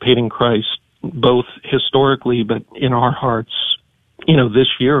 anticipating Christ, both historically, but in our hearts, this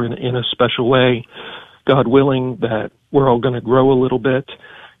year in a special way, God willing, that we're all going to grow a little bit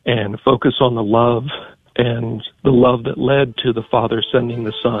and focus on the love, and the love that led to the Father sending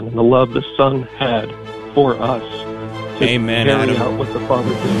the Son, and the love the Son had for us Amen, carry Adam. out what the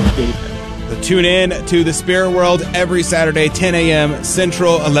Father gave him. So tune in to the Spirit World every Saturday, 10 a.m.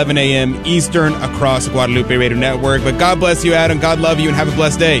 Central, 11 a.m. Eastern, across the Guadalupe Radio Network. But God bless you, Adam. God love you, and have a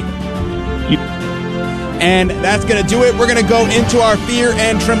blessed day. And that's going to do it. We're going to go into our Fear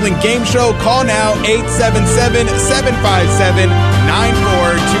and Trembling game show. Call now,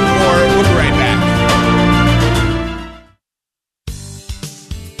 877-757-9424. We'll be right back.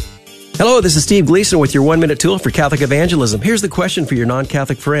 Hello, this is Steve Gleason with your 1-minute tool for Catholic evangelism. Here's the question for your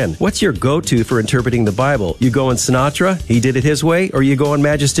non-Catholic friend. What's your go-to for interpreting the Bible? You go in Sinatra, he did it his way, or you go in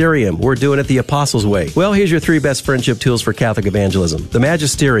Magisterium, we're doing it the Apostles' way? Well, here's your 3 best friendship tools for Catholic evangelism. The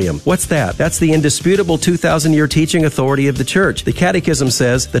Magisterium. What's that? That's the indisputable 2,000-year teaching authority of the Church. The Catechism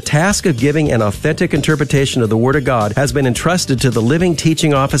says, the task of giving an authentic interpretation of the Word of God has been entrusted to the living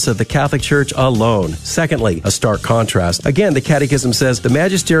teaching office of the Catholic Church alone. Secondly, a stark contrast. Again, the Catechism says, the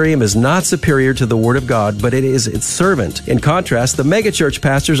Magisterium is not superior to the Word of God, but it is its servant. In contrast, the megachurch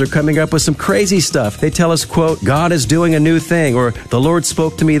pastors are coming up with some crazy stuff. They tell us, quote, God is doing a new thing, or the Lord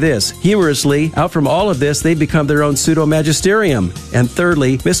spoke to me this. Humorously, out from all of this, they've become their own pseudo-magisterium. And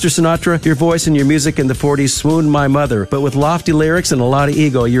thirdly, Mr. Sinatra, your voice and your music in the 40s swooned my mother, but with lofty lyrics and a lot of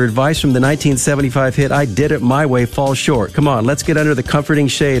ego, your advice from the 1975 hit, I Did It My Way, falls short. Come on, let's get under the comforting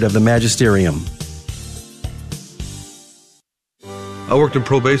shade of the Magisterium. I worked in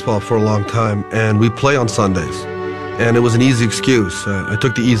pro baseball for a long time, and we play on Sundays. And it was an easy excuse. I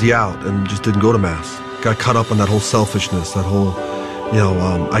took the easy out and just didn't go to Mass. Got caught up in that whole selfishness, that whole,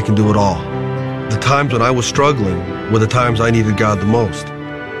 I can do it all. The times when I was struggling were the times I needed God the most.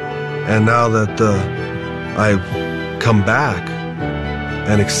 And now that I've come back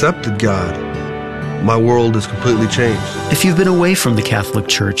and accepted God, my world has completely changed. If you've been away from the Catholic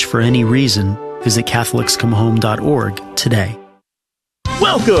Church for any reason, visit CatholicsComeHome.org today.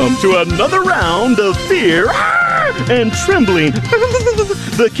 Welcome to another round of Fear and Trembling,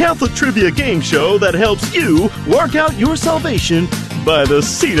 the Catholic trivia game show that helps you work out your salvation by the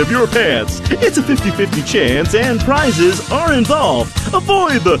seat of your pants. It's a 50-50 chance and prizes are involved.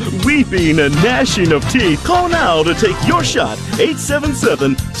 Avoid the weeping and gnashing of teeth. Call now to take your shot.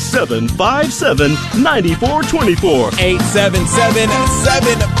 877-757-9424.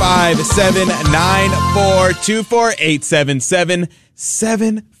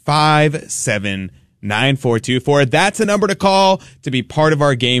 877-757-9424. 877-757-9424. That's a number to call to be part of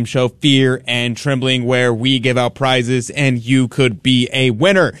our game show, Fear and Trembling, where we give out prizes and you could be a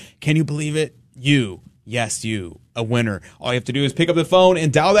winner. Can you believe it? You. Yes, you. A winner. All you have to do is pick up the phone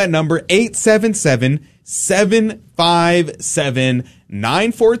and dial that number,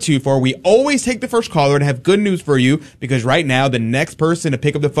 877-757-9424. We always take the first caller and have good news for you, because right now the next person to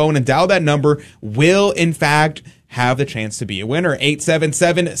pick up the phone and dial that number will, in fact, have the chance to be a winner.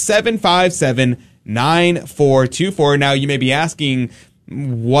 877-757-9424. Now, you may be asking,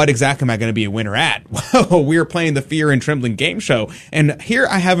 what exactly am I going to be a winner at? Well, we're playing the Fear and Trembling game show. And here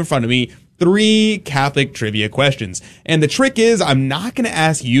I have in front of me 3 Catholic trivia questions. And the trick is, I'm not going to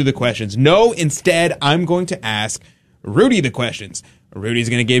ask you the questions. No, instead, I'm going to ask Rudy the questions. Rudy's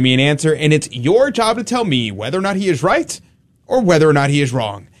going to give me an answer, and it's your job to tell me whether or not he is right or whether or not he is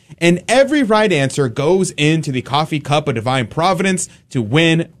wrong. And every right answer goes into the coffee cup of divine providence to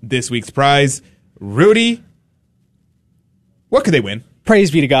win this week's prize. Rudy, what could they win?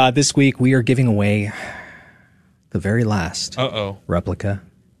 Praise be to God. This week we are giving away the very last replica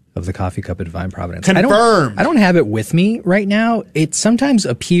of the coffee cup of divine providence. Confirmed. I don't have it with me right now. It sometimes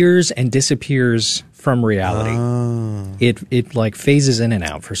appears and disappears from reality. It like phases in and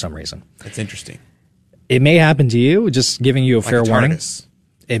out for some reason. That's interesting. It may happen to you. Just giving you a fair warning. TARDIS.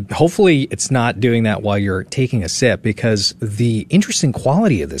 Hopefully it's not doing that while you're taking a sip, because the interesting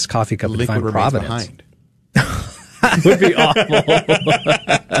quality of this coffee cup of divine providence would be awful.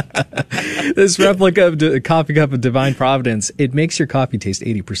 This replica of coffee cup of divine providence, it makes your coffee taste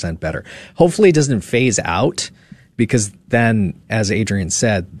 80% better. Hopefully it doesn't phase out, because then, as Adrian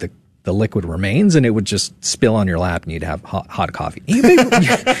said, the liquid remains and it would just spill on your lap and you'd have hot coffee.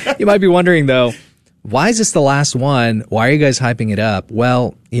 You might be wondering, though, why is this the last one? Why are you guys hyping it up?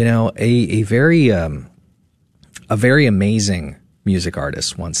 Well, a very amazing music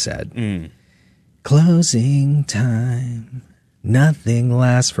artist once said, closing time, nothing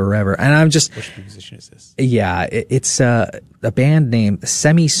lasts forever. And I'm just... Which musician is this? Yeah, it's a band named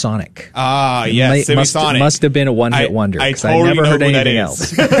Semisonic. Ah, yes, Semisonic. Must have been a one-hit wonder, because I never heard anything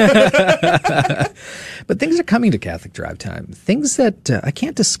else. But things are coming to Catholic Drive Time. Things that I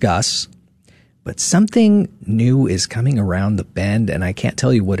can't discuss, but something new is coming around the bend, and I can't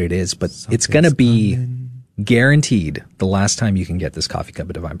tell you what it is, but it's going to be guaranteed the last time you can get this coffee cup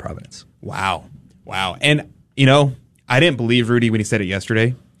of divine providence. Wow. And, I didn't believe Rudy when he said it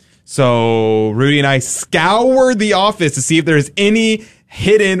yesterday. So Rudy and I scoured the office to see if there's any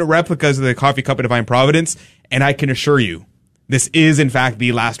hidden replicas of the coffee cup of divine providence. And I can assure you, this is in fact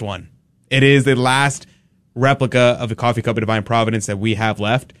the last one. It is the last replica of the coffee cup of divine providence that we have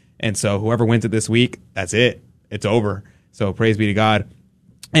left. And so whoever wins it this week, that's it. It's over. So praise be to God.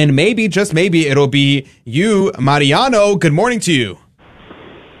 And maybe, just maybe, it'll be you, Mariano. Good morning to you.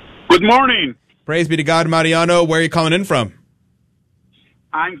 Good morning. Praise be to God, Mariano. Where are you calling in from?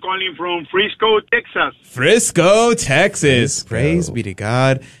 I'm calling from Frisco, Texas. Frisco, Texas. Praise be to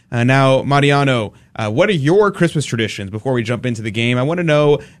God. Now, Mariano, what are your Christmas traditions? Before we jump into the game, I want to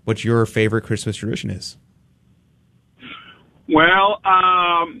know what your favorite Christmas tradition is. Well,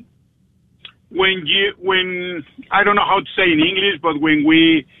 when I don't know how to say in English, but when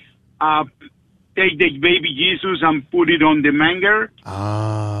we take the baby Jesus and put it on the manger.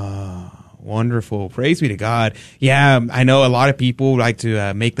 Wonderful. Praise be to God. Yeah, I know a lot of people like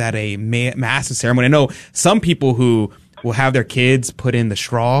to make that a massive ceremony. I know some people who will have their kids put in the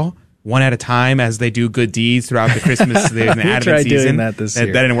straw one at a time as they do good deeds throughout the Christmas and Advent tried season. Doing that this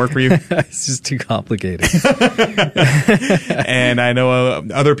year. That didn't work for you? It's just too complicated. And I know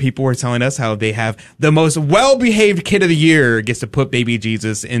other people were telling us how they have the most well-behaved kid of the year gets to put baby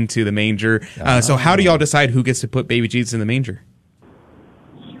Jesus into the manger. So how do y'all decide who gets to put baby Jesus in the manger?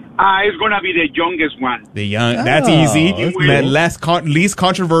 It's going to be the youngest one. That's easy. The least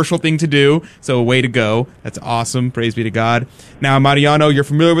controversial thing to do. So way to go. That's awesome. Praise be to God. Now, Mariano, you're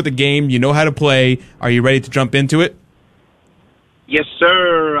familiar with the game. You know how to play. Are you ready to jump into it? Yes,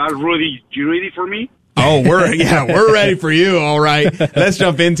 sir. You ready for me? Oh, we're ready for you. All right. Let's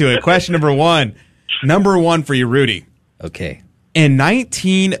jump into it. Question number one. Number one for you, Rudy. Okay. In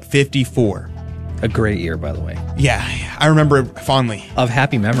 1954. A great year, by the way. Yeah, I remember it fondly. Of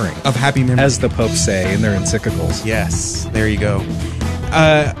happy memory. Of happy memory. As the popes say in their encyclicals. Yes, there you go.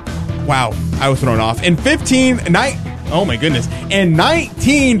 Wow, I was thrown off. In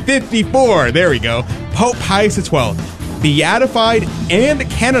 1954, there we go, Pope Pius XII beatified and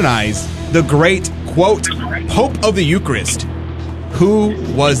canonized the great, quote, Pope of the Eucharist. Who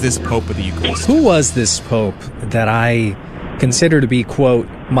was this Pope of the Eucharist? Who was this Pope that I consider to be, quote,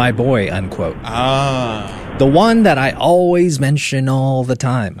 my boy, unquote? The one that I always mention all the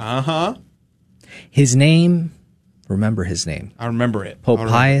time. His name, remember his name. I remember it. Pope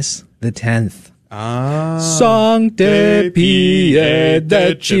Pius X. Sancte Pie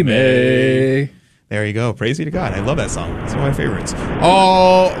Decime. There you go. Praise be to God. I love that song. It's one of my favorites.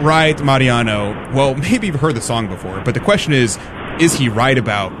 All right, Mariano. Well, maybe you've heard the song before, but the question is he right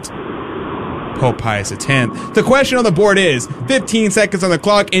about Pope Pius X? The question on the board is 15 seconds on the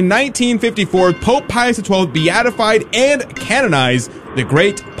clock. In 1954, Pope Pius XII beatified and canonized the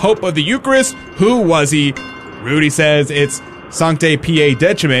great Pope of the Eucharist. Who was he? Rudy says it's Sancte Pie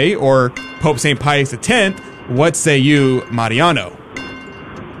Decime, or Pope St. Pius X. What say you, Mariano?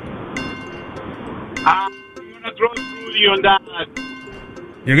 I'm going to trust Rudy on that.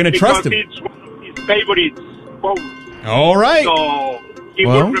 You're going to trust him? Because it's one of his favorite popes. All right. So he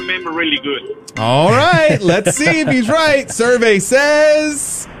will remember really good. All right. Let's see if he's right. Survey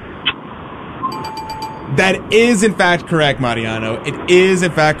says that is in fact correct, Mariano. It is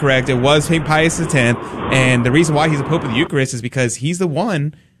in fact correct. It was St. Pius X. And the reason why he's a Pope of the Eucharist is because he's the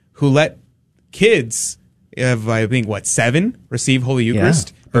one who let kids of, I think, 7 receive Holy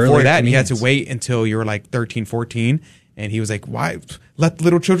Eucharist. Before that, he had to wait until you were like 13, 14. And he was like, why? Let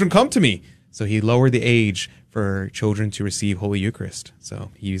little children come to me. So he lowered the age for children to receive Holy Eucharist.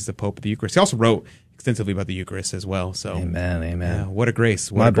 So he's the Pope of the Eucharist. He also wrote extensively about the Eucharist as well. So amen, amen. Yeah, what a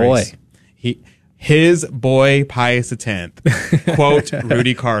grace. What My a grace. boy. His boy, Pius X. Quote,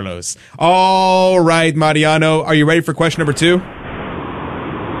 Rudy Carlos. All right, Mariano. Are you ready for question number 2?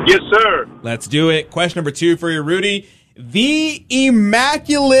 Yes, sir. Let's do it. Question number 2 for you, Rudy. The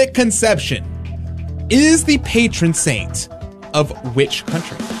Immaculate Conception is the patron saint of which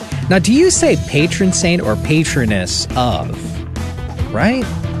country? Now, do you say patron saint or patroness of? Right?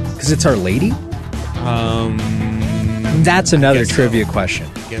 Because it's Our Lady? That's another trivia question.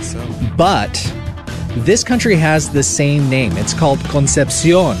 I guess so. But this country has the same name. It's called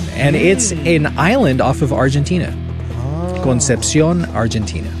Concepcion, and it's an island off of Argentina. Concepcion,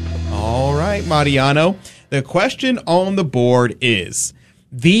 Argentina. All right, Mariano. The question on the board is,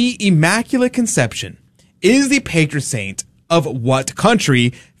 the Immaculate Conception is the patron saint of what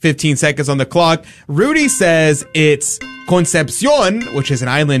country? 15 seconds on the clock. Rudy says it's Concepcion, which is an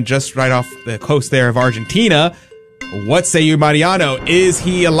island just right off the coast there of Argentina. What say you, Mariano? Is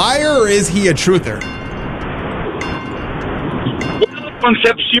he a liar or is he a truther?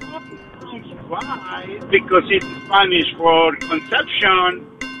 Concepcion sounds right because it's Spanish for conception.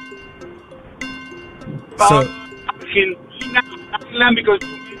 But Argentina, an island, because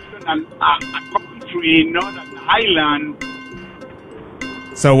you mentioned a country, not an island.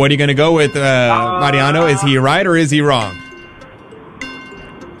 So what are you going to go with, Mariano? Is he right or is he wrong?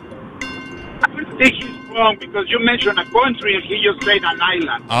 I think he's wrong because you mentioned a country and he just said an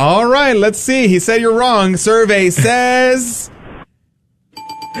island. All right, let's see. He said you're wrong. Survey says...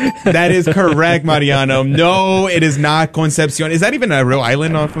 That is correct, Mariano. No, it is not Concepcion. Is that even a real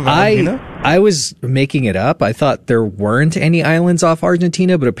island off of Argentina? I was making it up. I thought there weren't any islands off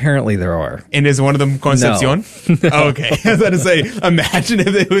Argentina, but apparently there are. And is one of them Concepcion? No. Okay. I was about to say, imagine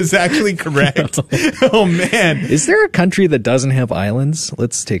if it was actually correct. No. Oh, man. Is there a country that doesn't have islands?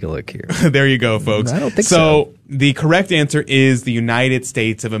 Let's take a look here. There you go, folks. I don't think so. The correct answer is the United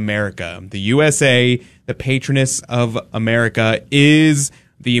States of America. The USA, the patroness of America, is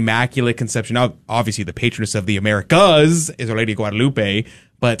the Immaculate Conception. Now, obviously, the patroness of the Americas is Our Lady of Guadalupe,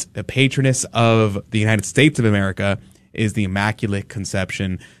 but the patroness of the United States of America is the Immaculate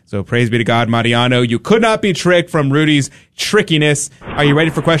Conception. So praise be to God, Mariano. You could not be tricked from Rudy's trickiness. Are you ready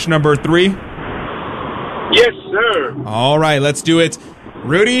for question number 3? Yes, sir. All right, let's do it.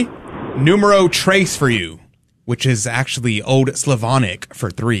 Rudy, numero tres for you, which is actually Old Slavonic for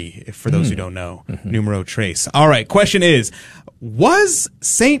 3, for those who don't know. Numero tres. All right, question is, was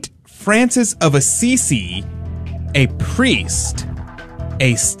Saint Francis of Assisi a priest,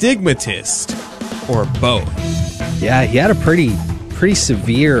 a stigmatist, or both? Yeah, he had a pretty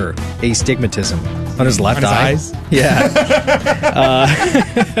severe astigmatism on his left eye. Eyes? Yeah.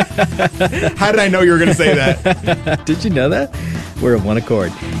 How did I know you were going to say that? Did you know that? We're in one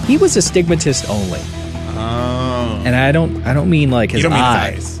accord. He was astigmatist only. Oh. And I don't mean like his you don't mean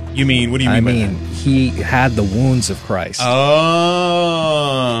eyes. his eyes. You mean, what do you mean by that? He had the wounds of Christ.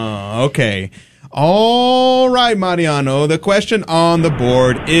 Oh, okay. All right, Mariano. The question on the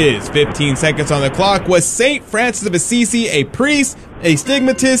board is 15 seconds on the clock. Was St. Francis of Assisi a priest, a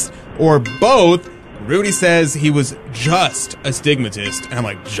stigmatist, or both? Rudy says he was just a stigmatist. And I'm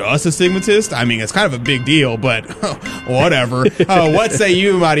like, just a stigmatist? I mean, it's kind of a big deal, but whatever. What say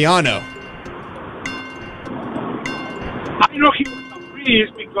you, Mariano? I know he was a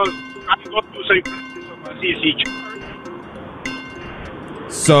priest because I go to St. Francis of Assisi Church.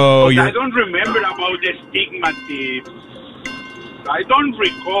 So I don't remember about the stigmatist. I don't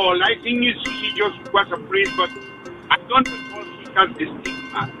recall. I think he just was a priest, but I don't recall he has the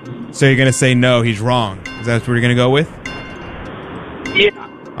stigma. So you're going to say no, he's wrong. Is that what you're going to go with? Yeah.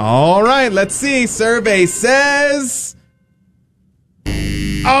 All right, let's see. Survey says...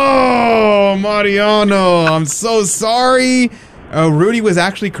 Oh, Mariano, I'm so sorry. Rudy was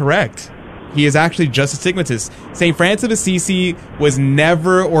actually correct. He is actually just a stigmatist. St. Francis of Assisi was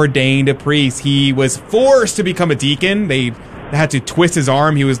never ordained a priest. He was forced to become a deacon. They had to twist his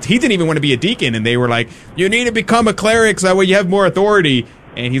arm. He didn't even want to be a deacon, and they were like, you need to become a cleric so that way you have more authority.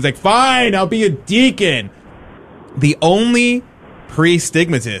 And he's like, fine, I'll be a deacon. The only priest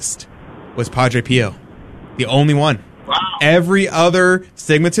stigmatist was Padre Pio. The only one. Wow. Every other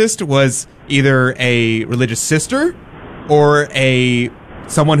stigmatist was either a religious sister or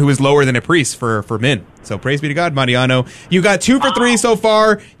someone who is lower than a priest for men. So praise be to God, Mariano. You got 2 for 3 so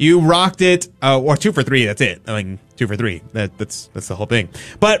far. You rocked it. Or 2 for 3. That's it. I mean, 2 for 3. That's the whole thing.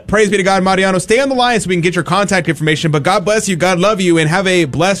 But praise be to God, Mariano. Stay on the line so we can get your contact information. But God bless you. God love you. And have a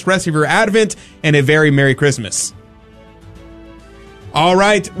blessed rest of your Advent and a very Merry Christmas. All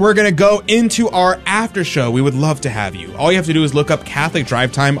right, we're going to go into our after show. We would love to have you. All you have to do is look up Catholic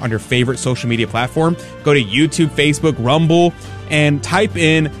Drive Time on your favorite social media platform. Go to YouTube, Facebook, Rumble, and type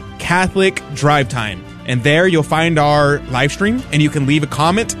in Catholic Drive Time. And there you'll find our live stream, and you can leave a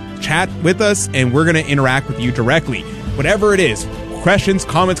comment, chat with us, and we're going to interact with you directly. Whatever it is, questions,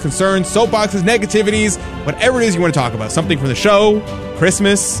 comments, concerns, soapboxes, negativities, whatever it is you want to talk about. Something from the show,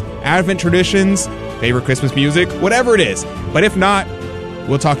 Christmas, Advent traditions, favorite Christmas music, whatever it is. But if not,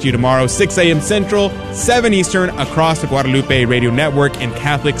 we'll talk to you tomorrow, 6 a.m. Central, 7 Eastern, across the Guadalupe Radio Network and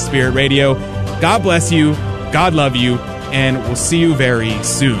Catholic Spirit Radio. God bless you, God love you, and we'll see you very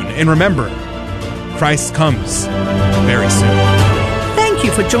soon. And remember, Christ comes very soon. Thank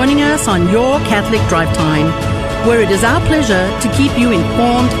you for joining us on Your Catholic Drive Time, where it is our pleasure to keep you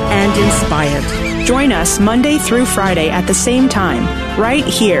informed and inspired. Join us Monday through Friday at the same time, right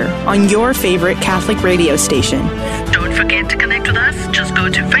here on your favorite Catholic radio station. Don't forget to connect with us. Just go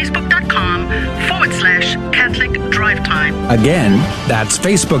to facebook.com/Catholic Drive Time. Again, that's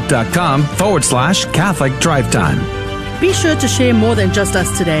facebook.com/Catholic Drive Time. Be sure to share more than just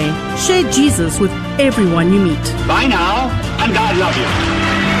us today. Share Jesus with everyone you meet. Bye now, and God love you.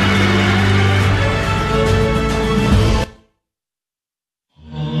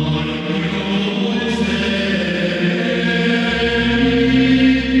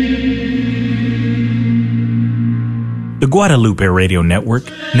 Guadalupe Radio Network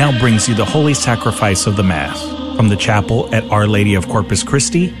now brings you the Holy Sacrifice of the Mass from the chapel at Our Lady of Corpus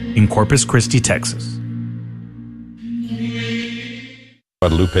Christi in Corpus Christi, Texas.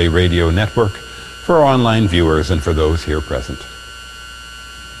 Guadalupe Radio Network for our online viewers and for those here present.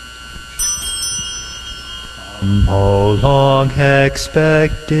 O long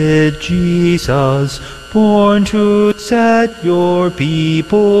expected Jesus, born to set your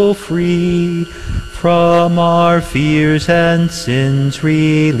people free, from our fears and sins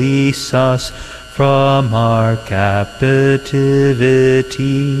release us, from our captivity.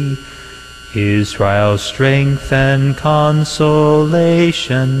 Israel's strength and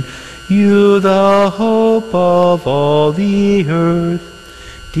consolation, you the hope of all the earth,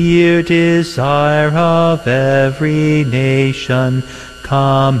 dear desire of every nation,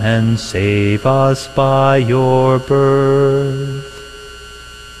 come and save us by your birth.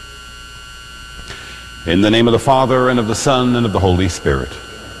 In the name of the Father, and of the Son, and of the Holy Spirit.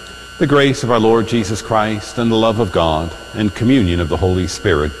 The grace of our Lord Jesus Christ, and the love of God, and communion of the Holy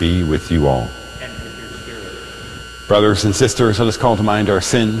Spirit be with you all. And with your spirit. Brothers and sisters, let us call to mind our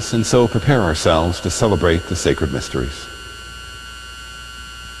sins, and so prepare ourselves to celebrate the sacred mysteries.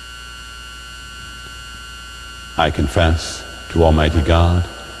 I confess to Almighty God,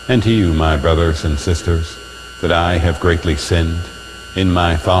 and to you, my brothers and sisters, that I have greatly sinned in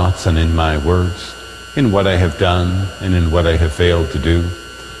my thoughts and in my words, in what I have done and in what I have failed to do,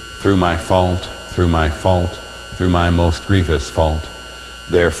 through my fault, through my most grievous fault.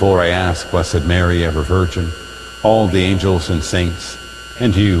 Therefore I ask Blessed Mary, ever Virgin, all the angels and saints,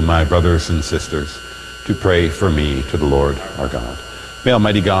 and you, my brothers and sisters, to pray for me to the Lord our God. May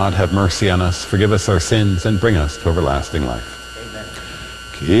Almighty God have mercy on us, forgive us our sins, and bring us to everlasting life. Amen.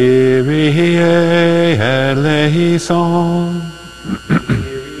 Kyrie eleison.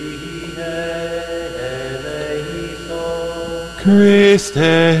 Christe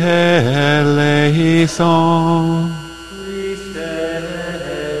eleison. Christe eleison.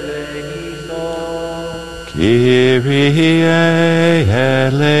 Kyrie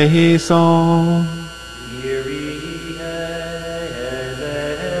eleison. Kyrie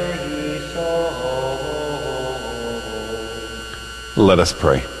eleison. Let us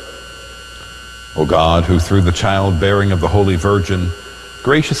pray. O God, who through the childbearing of the Holy Virgin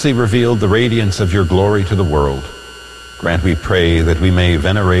graciously revealed the radiance of your glory to the world, grant, we pray, that we may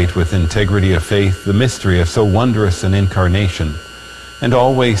venerate with integrity of faith the mystery of so wondrous an incarnation, and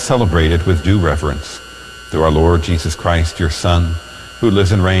always celebrate it with due reverence. Through our Lord Jesus Christ, your Son, who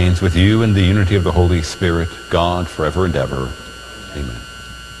lives and reigns with you in the unity of the Holy Spirit, God, forever and ever. Amen.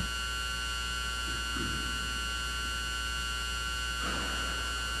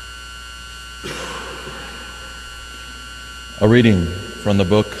 A reading from the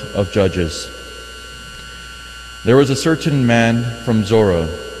book of Judges. There was a certain man from Zorah,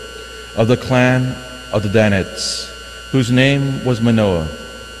 of the clan of the Danites, whose name was Manoah.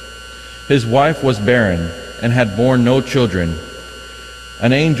 His wife was barren and had borne no children.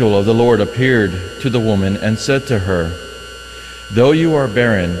 An angel of the Lord appeared to the woman and said to her, "Though you are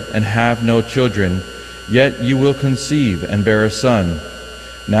barren and have no children, yet you will conceive and bear a son.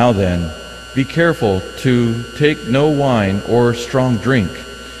 Now then, be careful to take no wine or strong drink,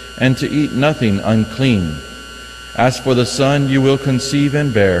 and to eat nothing unclean. As for the son you will conceive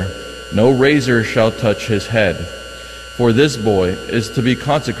and bear, no razor shall touch his head, for this boy is to be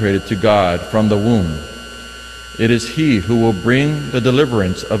consecrated to God from the womb. It is he who will bring the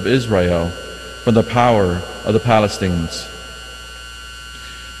deliverance of Israel from the power of the Philistines."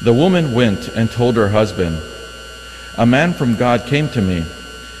 The woman went and told her husband, "A man from God came to me.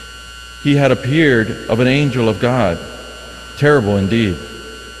 He had appeared of an angel of God, terrible indeed.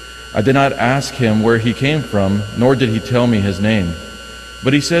 I did not ask him where he came from, nor did he tell me his name.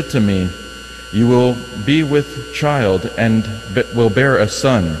 But he said to me, 'You will be with child and will bear a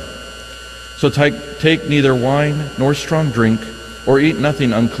son. So take neither wine nor strong drink, or eat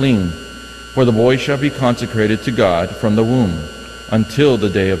nothing unclean, for the boy shall be consecrated to God from the womb, until the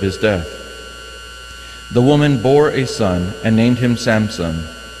day of his death.' The woman bore a son and named him Samson.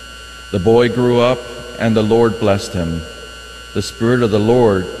 The boy grew up, and the Lord blessed him. The Spirit of the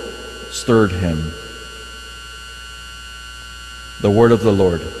Lord stirred him." The word of the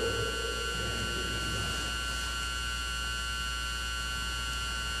Lord.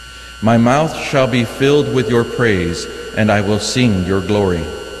 My mouth shall be filled with your praise, and I will sing your glory.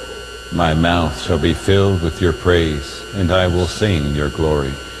 My mouth shall be filled with your praise, and I will sing your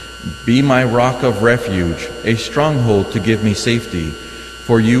glory. Be my rock of refuge, a stronghold to give me safety,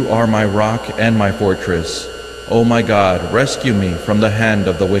 for you are my rock and my fortress. O my God, rescue me from the hand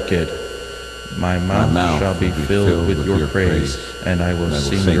of the wicked. My mouth shall be filled with your praise, and I will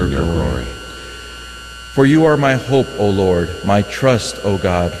sing your glory. For you are my hope, O Lord, my trust, O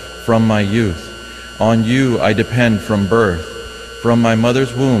God, from my youth. On you I depend from birth. From my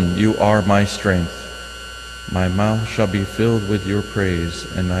mother's womb you are my strength. My mouth shall be filled with your praise,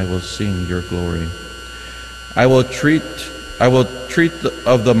 and I will sing your glory. I will treat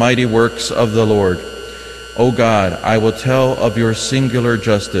of the mighty works of the Lord. O God, I will tell of your singular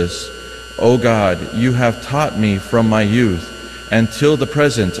justice. O God, you have taught me from my youth. Until the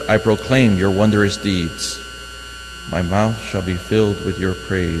present I proclaim your wondrous deeds. My mouth shall be filled with your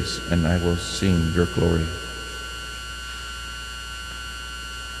praise, and I will sing your glory.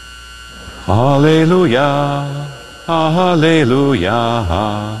 Alleluia, alleluia,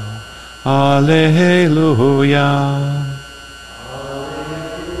 alleluia.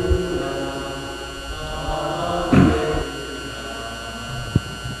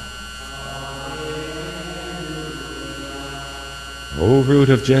 O root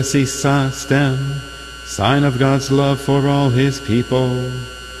of Jesse's stem, sign of God's love for all his people,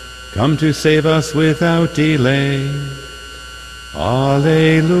 come to save us without delay.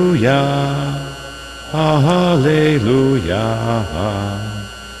 Alleluia, alleluia,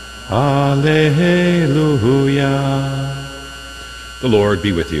 alleluia. The Lord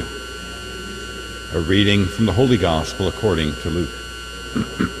be with you. A reading from the Holy Gospel according to Luke.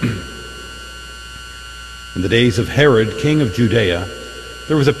 In the days of Herod, king of Judea,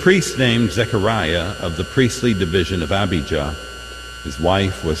 there was a priest named Zechariah of the priestly division of Abijah. His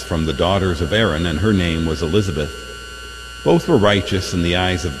wife was from the daughters of Aaron, and her name was Elizabeth. Both were righteous in the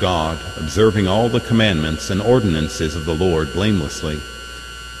eyes of God, observing all the commandments and ordinances of the Lord blamelessly.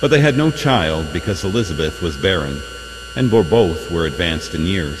 But they had no child because Elizabeth was barren, and both were advanced in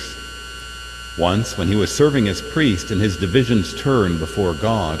years. Once, when he was serving as priest in his division's turn before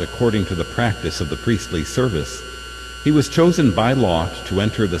God, according to the practice of the priestly service, he was chosen by lot to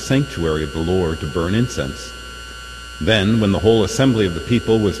enter the sanctuary of the Lord to burn incense. Then, when the whole assembly of the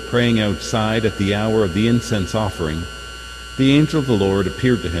people was praying outside at the hour of the incense offering, the angel of the Lord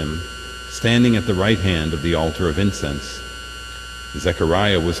appeared to him, standing at the right hand of the altar of incense.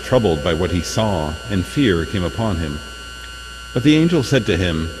 Zechariah was troubled by what he saw, and fear came upon him. But the angel said to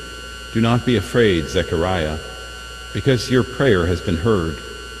him, "Do not be afraid, Zechariah, because your prayer has been heard.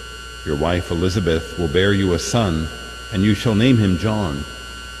 Your wife Elizabeth will bear you a son, and you shall name him John.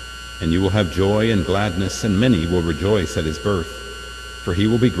 And you will have joy and gladness, and many will rejoice at his birth, for he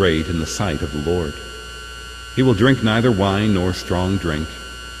will be great in the sight of the Lord. He will drink neither wine nor strong drink.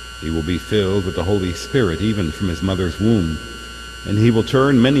 He will be filled with the Holy Spirit even from his mother's womb, and he will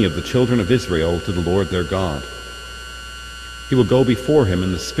turn many of the children of Israel to the Lord their God. He will go before him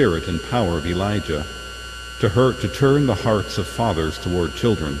in the spirit and power of Elijah, to turn the hearts of fathers toward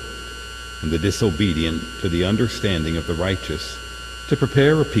children, and the disobedient to the understanding of the righteous, to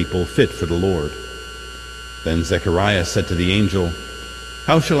prepare a people fit for the Lord." Then Zechariah said to the angel,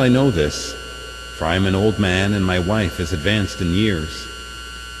 "How shall I know this? For I am an old man, and my wife is advanced in years."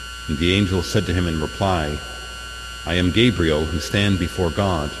 And the angel said to him in reply, "I am Gabriel, who stand before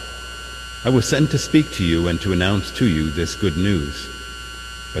God. I was sent to speak to you and to announce to you this good news.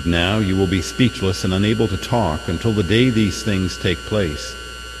 But now you will be speechless and unable to talk until the day these things take place,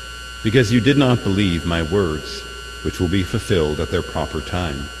 because you did not believe my words, which will be fulfilled at their proper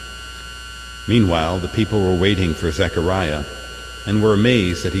time." Meanwhile, the people were waiting for Zechariah, and were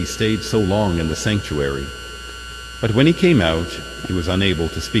amazed that he stayed so long in the sanctuary. But when he came out, he was unable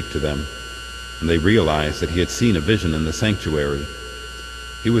to speak to them, and they realized that he had seen a vision in the sanctuary.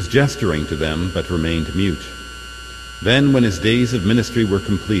 He was gesturing to them, but remained mute. Then, when his days of ministry were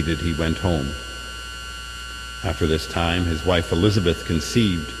completed, he went home. After this time, his wife Elizabeth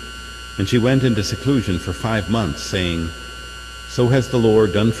conceived, and she went into seclusion for 5 months, saying, "So has the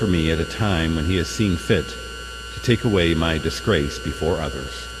Lord done for me at a time when he has seen fit to take away my disgrace before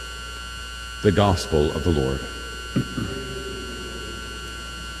others." The Gospel of the Lord.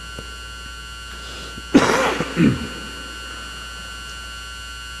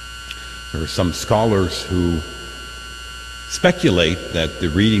 There are some scholars who speculate that the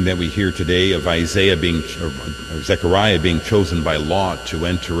reading that we hear today of Zechariah being chosen by lot to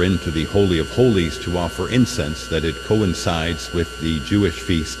enter into the Holy of Holies to offer incense, that it coincides with the Jewish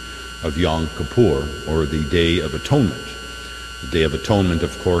feast of Yom Kippur, or the Day of Atonement. The Day of Atonement,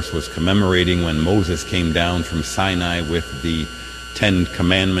 of course, was commemorating when Moses came down from Sinai with the 10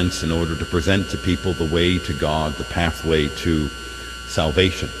 Commandments in order to present to people the way to God, the pathway to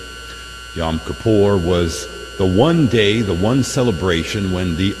salvation. Yom Kippur was the one day, the one celebration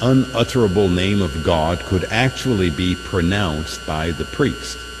when the unutterable name of God could actually be pronounced by the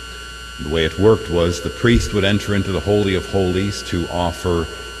priest. The way it worked was the priest would enter into the Holy of Holies to offer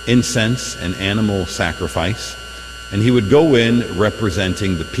incense and animal sacrifice, and he would go in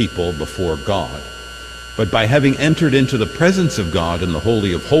representing the people before God. But by having entered into the presence of God in the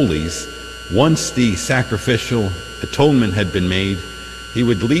Holy of Holies, once the sacrificial atonement had been made, he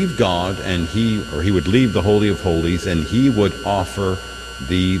would leave God and he would leave the Holy of Holies, and he would offer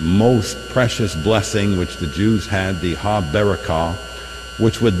the most precious blessing which the Jews had, the Ha-Barakah,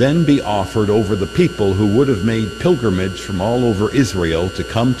 which would then be offered over the people who would have made pilgrimage from all over Israel to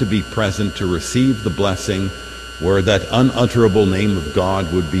come to be present to receive the blessing, where that unutterable name of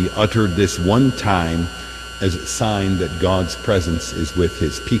God would be uttered this one time as a sign that God's presence is with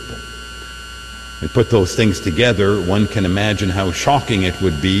his people. And put those things together, one can imagine how shocking it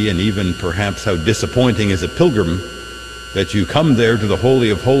would be, and even perhaps how disappointing as a pilgrim, that you come there to the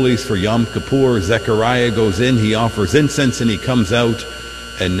Holy of Holies for Yom Kippur. Zechariah goes in, he offers incense, and he comes out,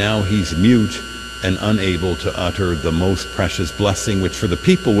 and now he's mute and unable to utter the most precious blessing, which for the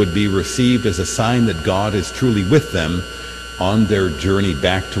people would be received as a sign that God is truly with them on their journey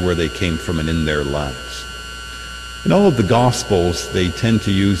back to where they came from and in their lives. In all of the Gospels, they tend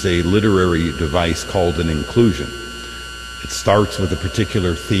to use a literary device called an inclusion. It starts with a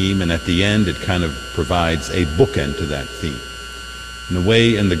particular theme, and at the end it kind of provides a bookend to that theme. In a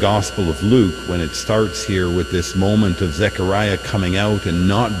way, in the Gospel of Luke, when it starts here with this moment of Zechariah coming out and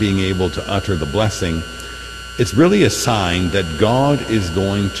not being able to utter the blessing, it's really a sign that God is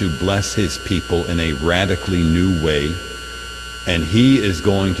going to bless his people in a radically new way, and he is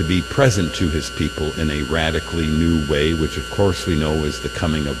going to be present to his people in a radically new way, which of course we know is the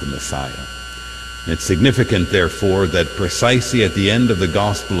coming of the Messiah. And it's significant, therefore, that precisely at the end of the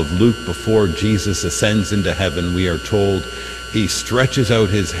Gospel of Luke, before Jesus ascends into heaven, we are told he stretches out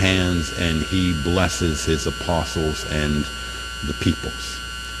his hands and he blesses his apostles and the peoples.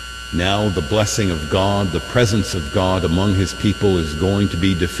 Now the blessing of God, the presence of God among his people is going to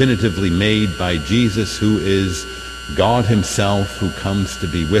be definitively made by Jesus, who is God himself, who comes to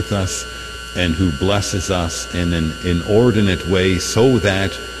be with us and who blesses us in an inordinate way so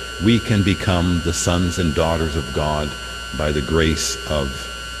that we can become the sons and daughters of God by the grace of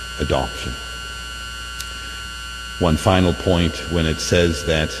adoption. One final point, when it says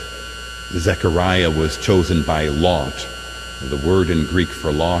that Zechariah was chosen by lot. The word in Greek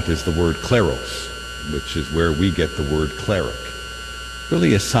for lot is the word kleros, which is where we get the word cleric.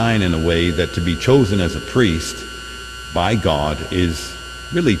 Really a sign in a way that to be chosen as a priest by God is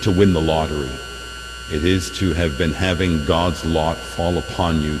really to win the lottery. It is to have been having God's lot fall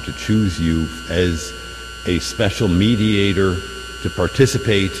upon you, to choose you as a special mediator, to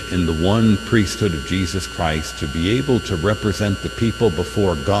participate in the one priesthood of Jesus Christ, to be able to represent the people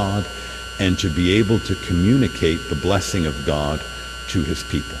before God, and to be able to communicate the blessing of God to his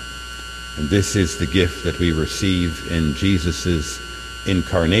people. And this is the gift that we receive in Jesus'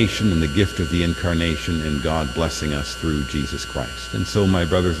 incarnation, and the gift of the incarnation in God blessing us through Jesus Christ. And so, my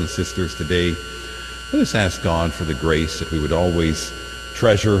brothers and sisters, today, let us ask God for the grace that we would always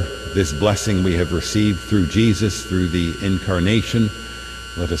treasure this blessing we have received through Jesus, through the incarnation.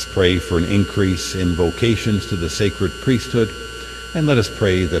 Let us pray for an increase in vocations to the sacred priesthood, and let us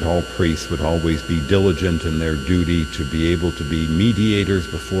pray that all priests would always be diligent in their duty to be able to be mediators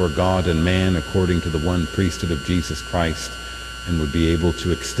before God and man according to the one priesthood of Jesus Christ, and would be able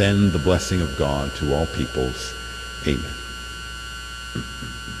to extend the blessing of God to all peoples. Amen.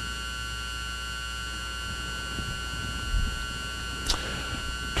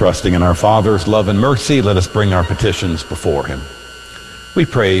 Trusting in our Father's love and mercy, let us bring our petitions before him. We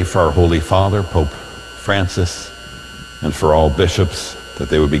pray for our Holy Father, Pope Francis, and for all bishops, that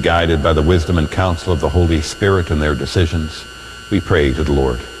they would be guided by the wisdom and counsel of the Holy Spirit in their decisions. We pray to the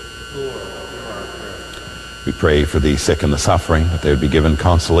Lord. We pray for the sick and the suffering, that they would be given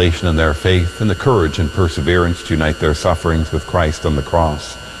consolation in their faith and the courage and perseverance to unite their sufferings with Christ on the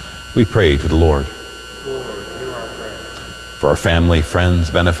cross. We pray to the Lord. For our family,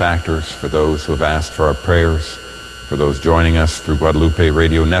 friends, benefactors, for those who have asked for our prayers, for those joining us through Guadalupe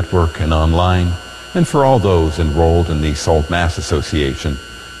Radio Network and online, and for all those enrolled in the Salt Mass Association,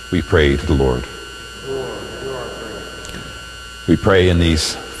 we pray to the Lord. We pray in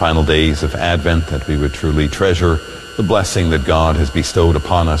these final days of Advent that we would truly treasure the blessing that God has bestowed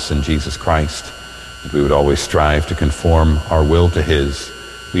upon us in Jesus Christ, that we would always strive to conform our will to his.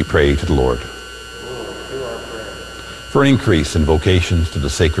 We pray to the Lord. For an increase in vocations to the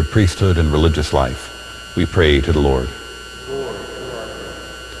sacred priesthood and religious life, we pray to the Lord.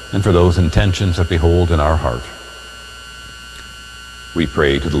 And for those intentions that behold in our heart, we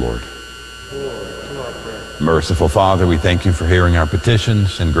pray to the Lord. Merciful Father, we thank you for hearing our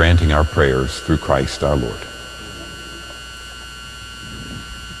petitions and granting our prayers through Christ our Lord.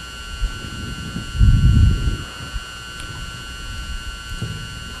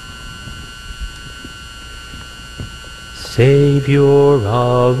 Savior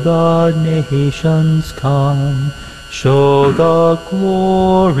of the nations, come, show the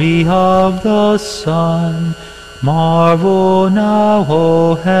glory of the Son. Marvel now,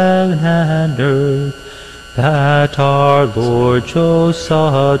 O heaven and earth, that our Lord chose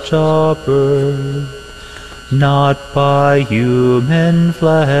such a birth. Not by human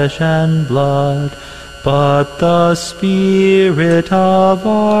flesh and blood, but the Spirit of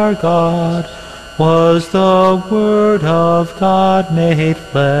our God was the Word of God made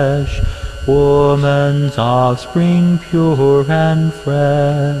flesh, woman's offspring pure and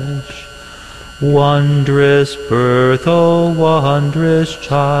fresh. Wondrous birth, O wondrous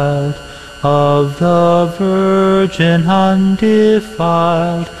child, of the Virgin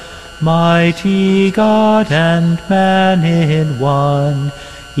undefiled, mighty God and man in one,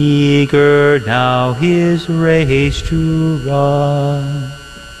 eager now his race to run.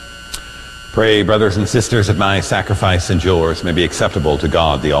 Pray, brothers and sisters, that my sacrifice and yours may be acceptable to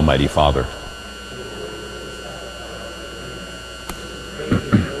God, the Almighty Father.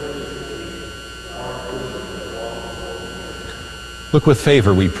 Look with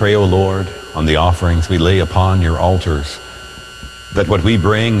favor, we pray, O Lord, on the offerings we lay upon your altars, that what we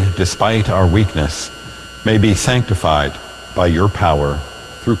bring, despite our weakness, may be sanctified by your power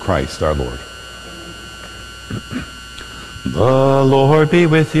through Christ our Lord. The Lord be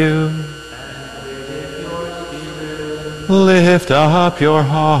with you. Lift up your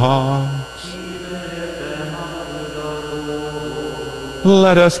hearts.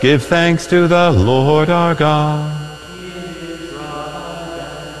 Let us give thanks to the Lord our God.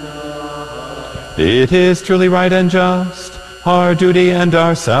 It is truly right and just, our duty and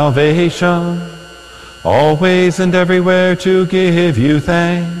our salvation, always and everywhere to give you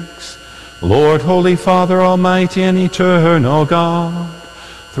thanks, Lord, Holy Father, Almighty and eternal God,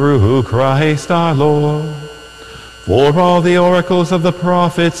 through Christ our Lord. For all the oracles of the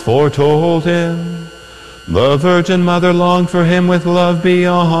prophets foretold him. The Virgin Mother longed for him with love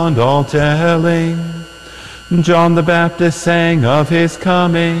beyond all telling. John the Baptist sang of his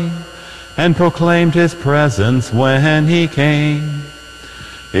coming, and proclaimed his presence when he came.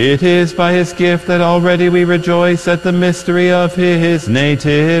 It is by his gift that already we rejoice at the mystery of his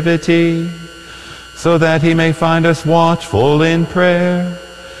nativity, so that he may find us watchful in prayer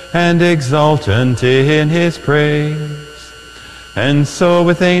and exultant in his praise. And so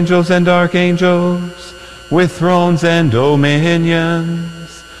with angels and archangels, with thrones and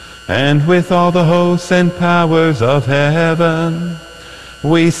dominions, and with all the hosts and powers of heaven,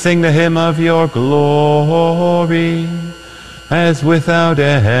 we sing the hymn of your glory, as without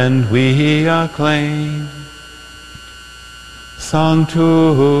end we acclaim.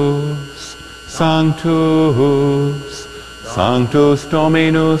 Sanctus, Sanctus, Sanctus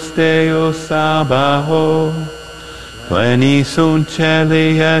Dominus Deus Sabaoth, pleni sunt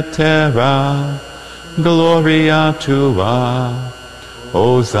celi et terra, gloria tua,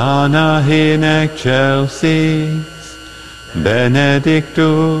 Hosanna in excelsis,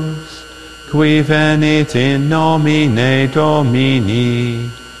 benedictus, qui venit in nomine Domini,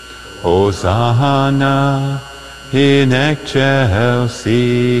 Hosanna in excelsis.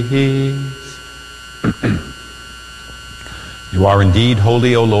 You are indeed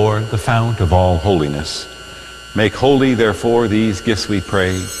holy, O Lord, the fount of all holiness. Make holy, therefore, these gifts, we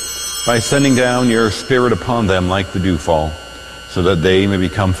pray, by sending down your Spirit upon them like the dewfall, so that they may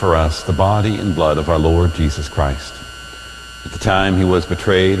become for us the body and blood of our Lord Jesus Christ. At the time he was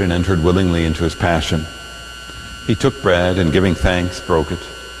betrayed and entered willingly into his passion, he took bread and, giving thanks, broke it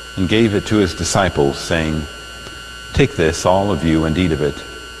and gave it to his disciples, saying, "Take this, all of you, and eat of it,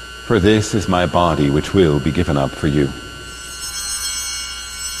 for this is my body which will be given up for you."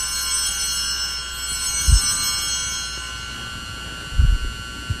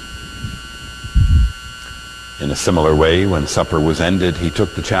 In a similar way, when supper was ended, he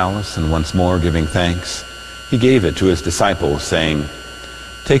took the chalice, and once more giving thanks, he gave it to his disciples, saying,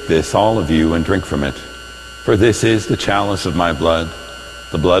 "Take this, all of you, and drink from it, for this is the chalice of my blood,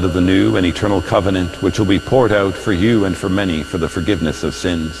 the blood of the new and eternal covenant, which will be poured out for you and for many for the forgiveness of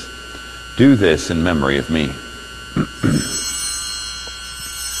sins. Do this in memory of me."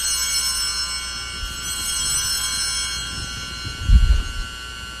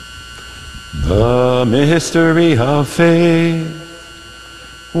 The mystery of faith.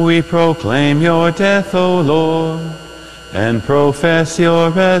 We proclaim your death, O Lord, and profess your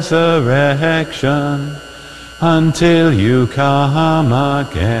resurrection until you come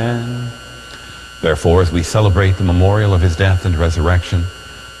again. Therefore, as we celebrate the memorial of his death and resurrection,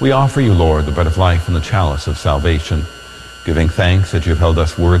 we offer you, Lord, the bread of life and the chalice of salvation, giving thanks that you have held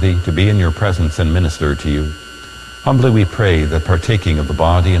us worthy to be in your presence and minister to you. Humbly we pray that, partaking of the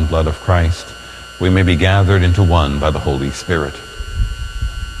body and blood of Christ, we may be gathered into one by the Holy Spirit.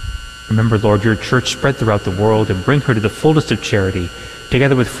 Remember, Lord, your church spread throughout the world and bring her to the fullness of charity,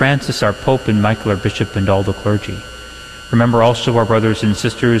 together with Francis, our Pope, and Michael, our Bishop, and all the clergy. Remember also our brothers and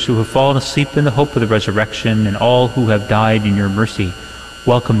sisters who have fallen asleep in the hope of the resurrection, and all who have died in your mercy.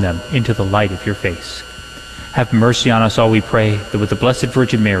 Welcome them into the light of your face. Have mercy on us all, we pray, that with the Blessed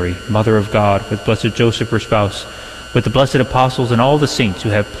Virgin Mary, Mother of God, with Blessed Joseph, her spouse, with the blessed apostles and all the saints who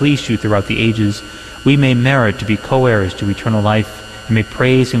have pleased you throughout the ages, we may merit to be co-heirs to eternal life, and may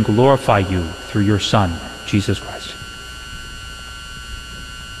praise and glorify you through your Son, Jesus Christ.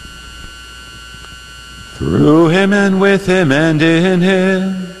 Through him and with him and in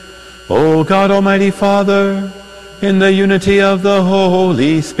him, O God, Almighty Father, in the unity of the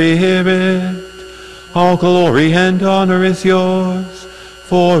Holy Spirit, all glory and honor is yours,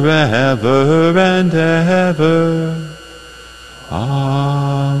 forever and ever.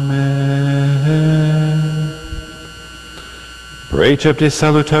 Amen. Preceptis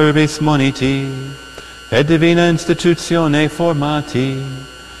salutaribus moniti, et divina institutione formati,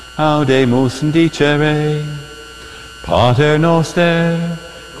 audemus dicere, Pater noster,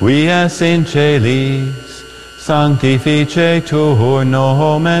 qui es in celis, sanctificetur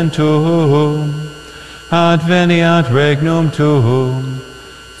nomen tuum, adveniat regnum tuum,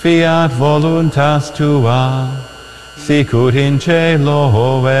 fiat voluntas tua, sicut in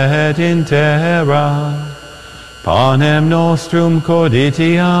cielo et in terra. Panem nostrum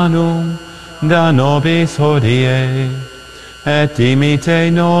quotidianum da nobis hodie, et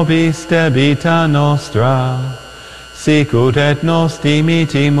dimite nobis debita nostra, sicut et nos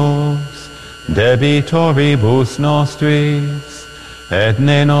dimitimus debitoribus nostris, et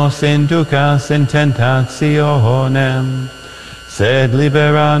ne nos inducas in tentationem, sed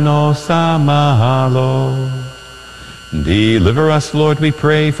libera nos a malo. Deliver us, Lord, we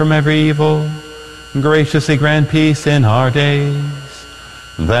pray, from every evil. Graciously grant peace in our days,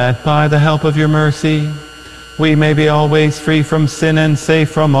 that by the help of your mercy we may be always free from sin and safe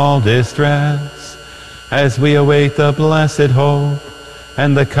from all distress, as we await the blessed hope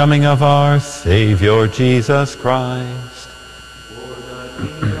and the coming of our Savior Jesus Christ.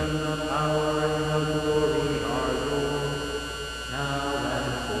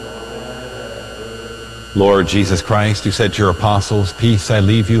 Lord Jesus Christ, who said to your apostles, "Peace I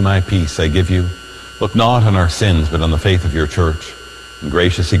leave you, my peace I give you," look not on our sins, but on the faith of your church, and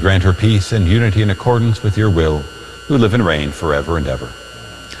graciously grant her peace and unity in accordance with your will, who live and reign forever and ever.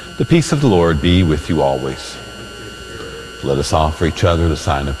 The peace of the Lord be with you always. Let us offer each other the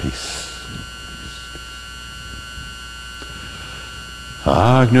sign of peace.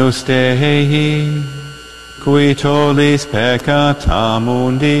 Agnus Dei, qui tollis peccata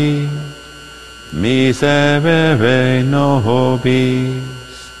mundi, miserere nobis.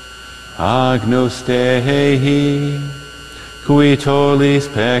 Agnus Dei, qui tollis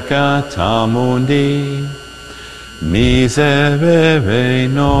peccata mundi, miserere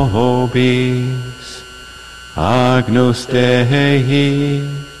nobis. Agnus Dei,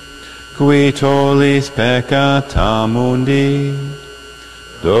 qui tollis peccata mundi,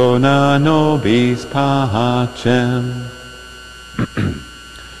 dona nobis pacem.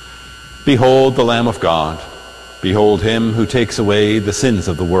 Behold the Lamb of God. Behold him who takes away the sins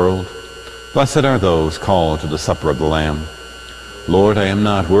of the world. Blessed are those called to the supper of the Lamb. Lord, I am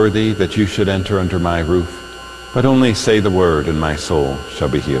not worthy that you should enter under my roof, but only say the word, and my soul shall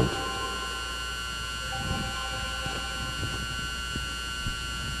be healed.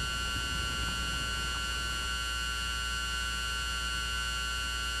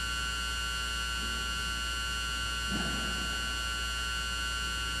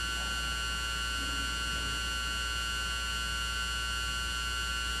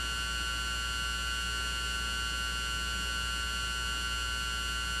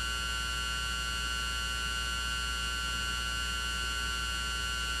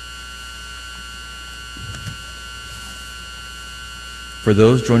 For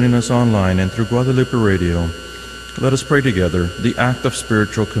those joining us online and through Guadalupe Radio, let us pray together the act of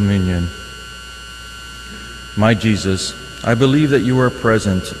spiritual communion. My Jesus, I believe that you are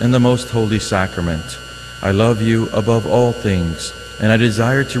present in the most holy sacrament. I love you above all things, and I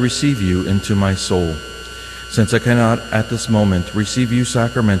desire to receive you into my soul. Since I cannot at this moment receive you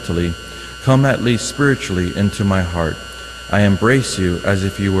sacramentally, come at least spiritually into my heart. I embrace you as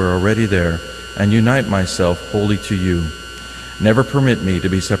if you were already there, and unite myself wholly to you. Never permit me to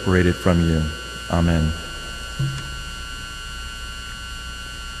be separated from you. Amen.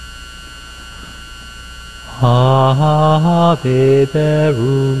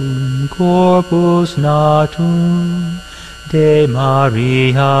 Haberum corpus natum de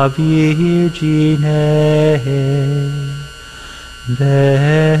Maria Virgine,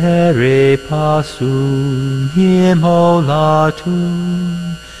 vere passum immolatum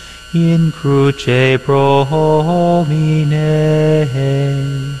in cruce pro homine,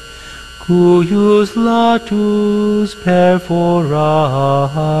 cuius latus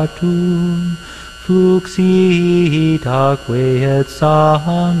perforatum fluxit aquae et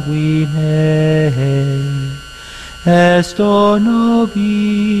sanguine, est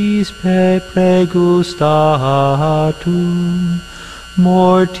nobis per pregustatum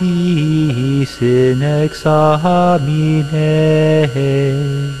mortis in examine.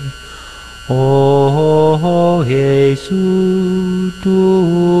 O Iesus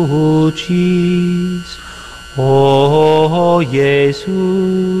dulcis, O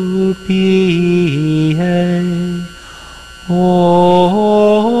Iesus pie,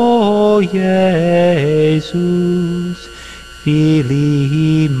 O Iesus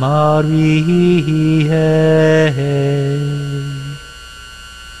Filii Mariae.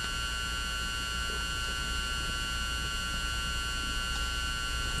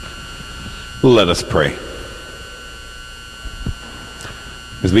 Let us pray.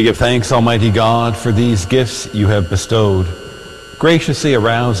 As we give thanks, Almighty God, for these gifts you have bestowed, graciously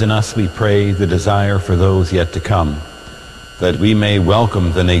arouse in us, we pray, the desire for those yet to come, that we may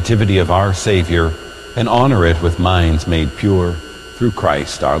welcome the nativity of our Savior and honor it with minds made pure through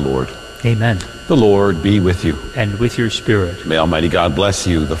Christ our Lord. Amen. The Lord be with you. And with your spirit. May Almighty God bless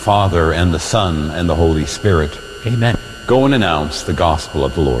you, the Father and the Son and the Holy Spirit. Amen. Go and announce the gospel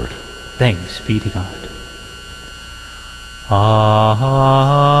of the Lord. Thanks be to God. Ama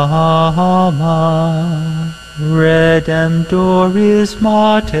Redemptoris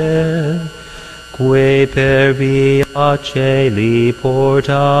Mater, que per via celi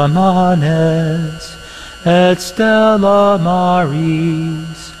porta manes, et stella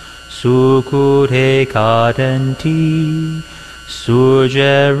Maris, succute cadenti,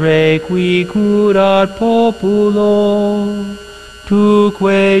 surgere qui curat populo,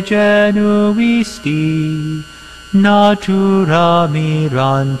 tuque genuisti, natura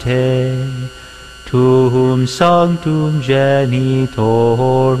mirante, tuum sanctum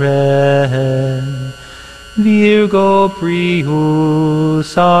genitore, Virgo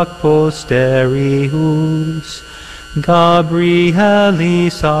prius ac posterius,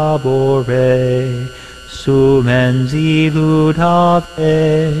 Gabrielis abore, sumens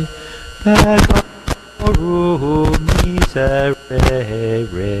iludave, peccarorum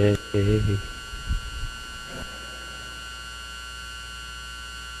miserere.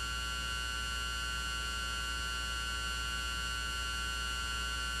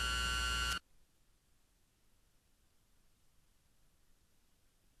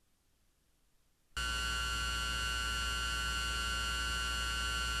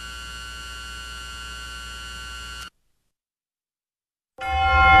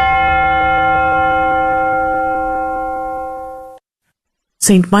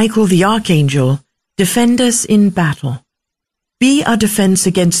 Saint Michael the Archangel, defend us in battle. Be our defense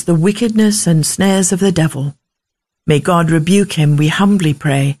against the wickedness and snares of the devil. May God rebuke him, we humbly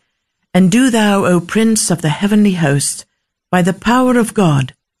pray. And do thou, O Prince of the heavenly host, by the power of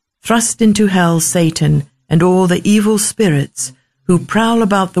God, thrust into hell Satan and all the evil spirits who prowl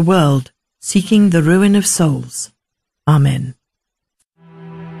about the world, seeking the ruin of souls. Amen.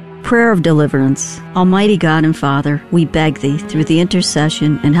 Prayer of Deliverance. Almighty God and Father, we beg Thee, through the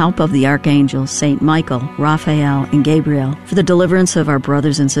intercession and help of the archangels, Saint Michael, Raphael, and Gabriel, for the deliverance of our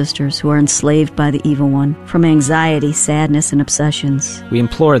brothers and sisters who are enslaved by the evil one, from anxiety, sadness, and obsessions. We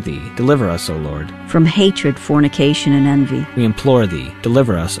implore Thee, deliver us, O Lord. From hatred, fornication, and envy. We implore Thee,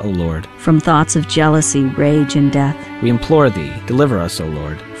 deliver us, O Lord. From thoughts of jealousy, rage, and death. We implore Thee, deliver us, O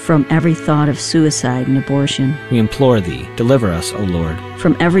Lord. From every thought of suicide and abortion. We implore Thee, deliver us, O Lord.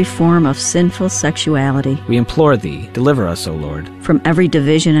 From every form of sinful sexuality. We implore Thee, deliver us, O Lord. From every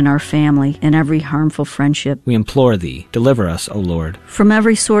division in our family and every harmful friendship. We implore Thee, deliver us, O Lord. From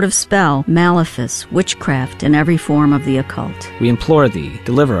every sort of spell, malefice, witchcraft, and every form of the occult. We implore Thee,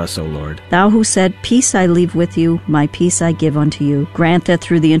 deliver us, O Lord. Thou who said, Peace I leave with you, my peace I give unto you, grant that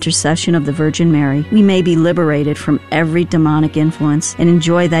through the intercession of the Virgin Mary, we may be liberated from every demonic influence and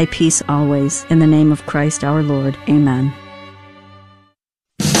enjoy Thy peace always. In the name of Christ our Lord. Amen.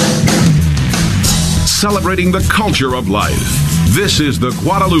 Celebrating the culture of life. This is the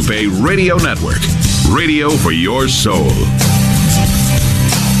Guadalupe Radio Network, radio for your soul.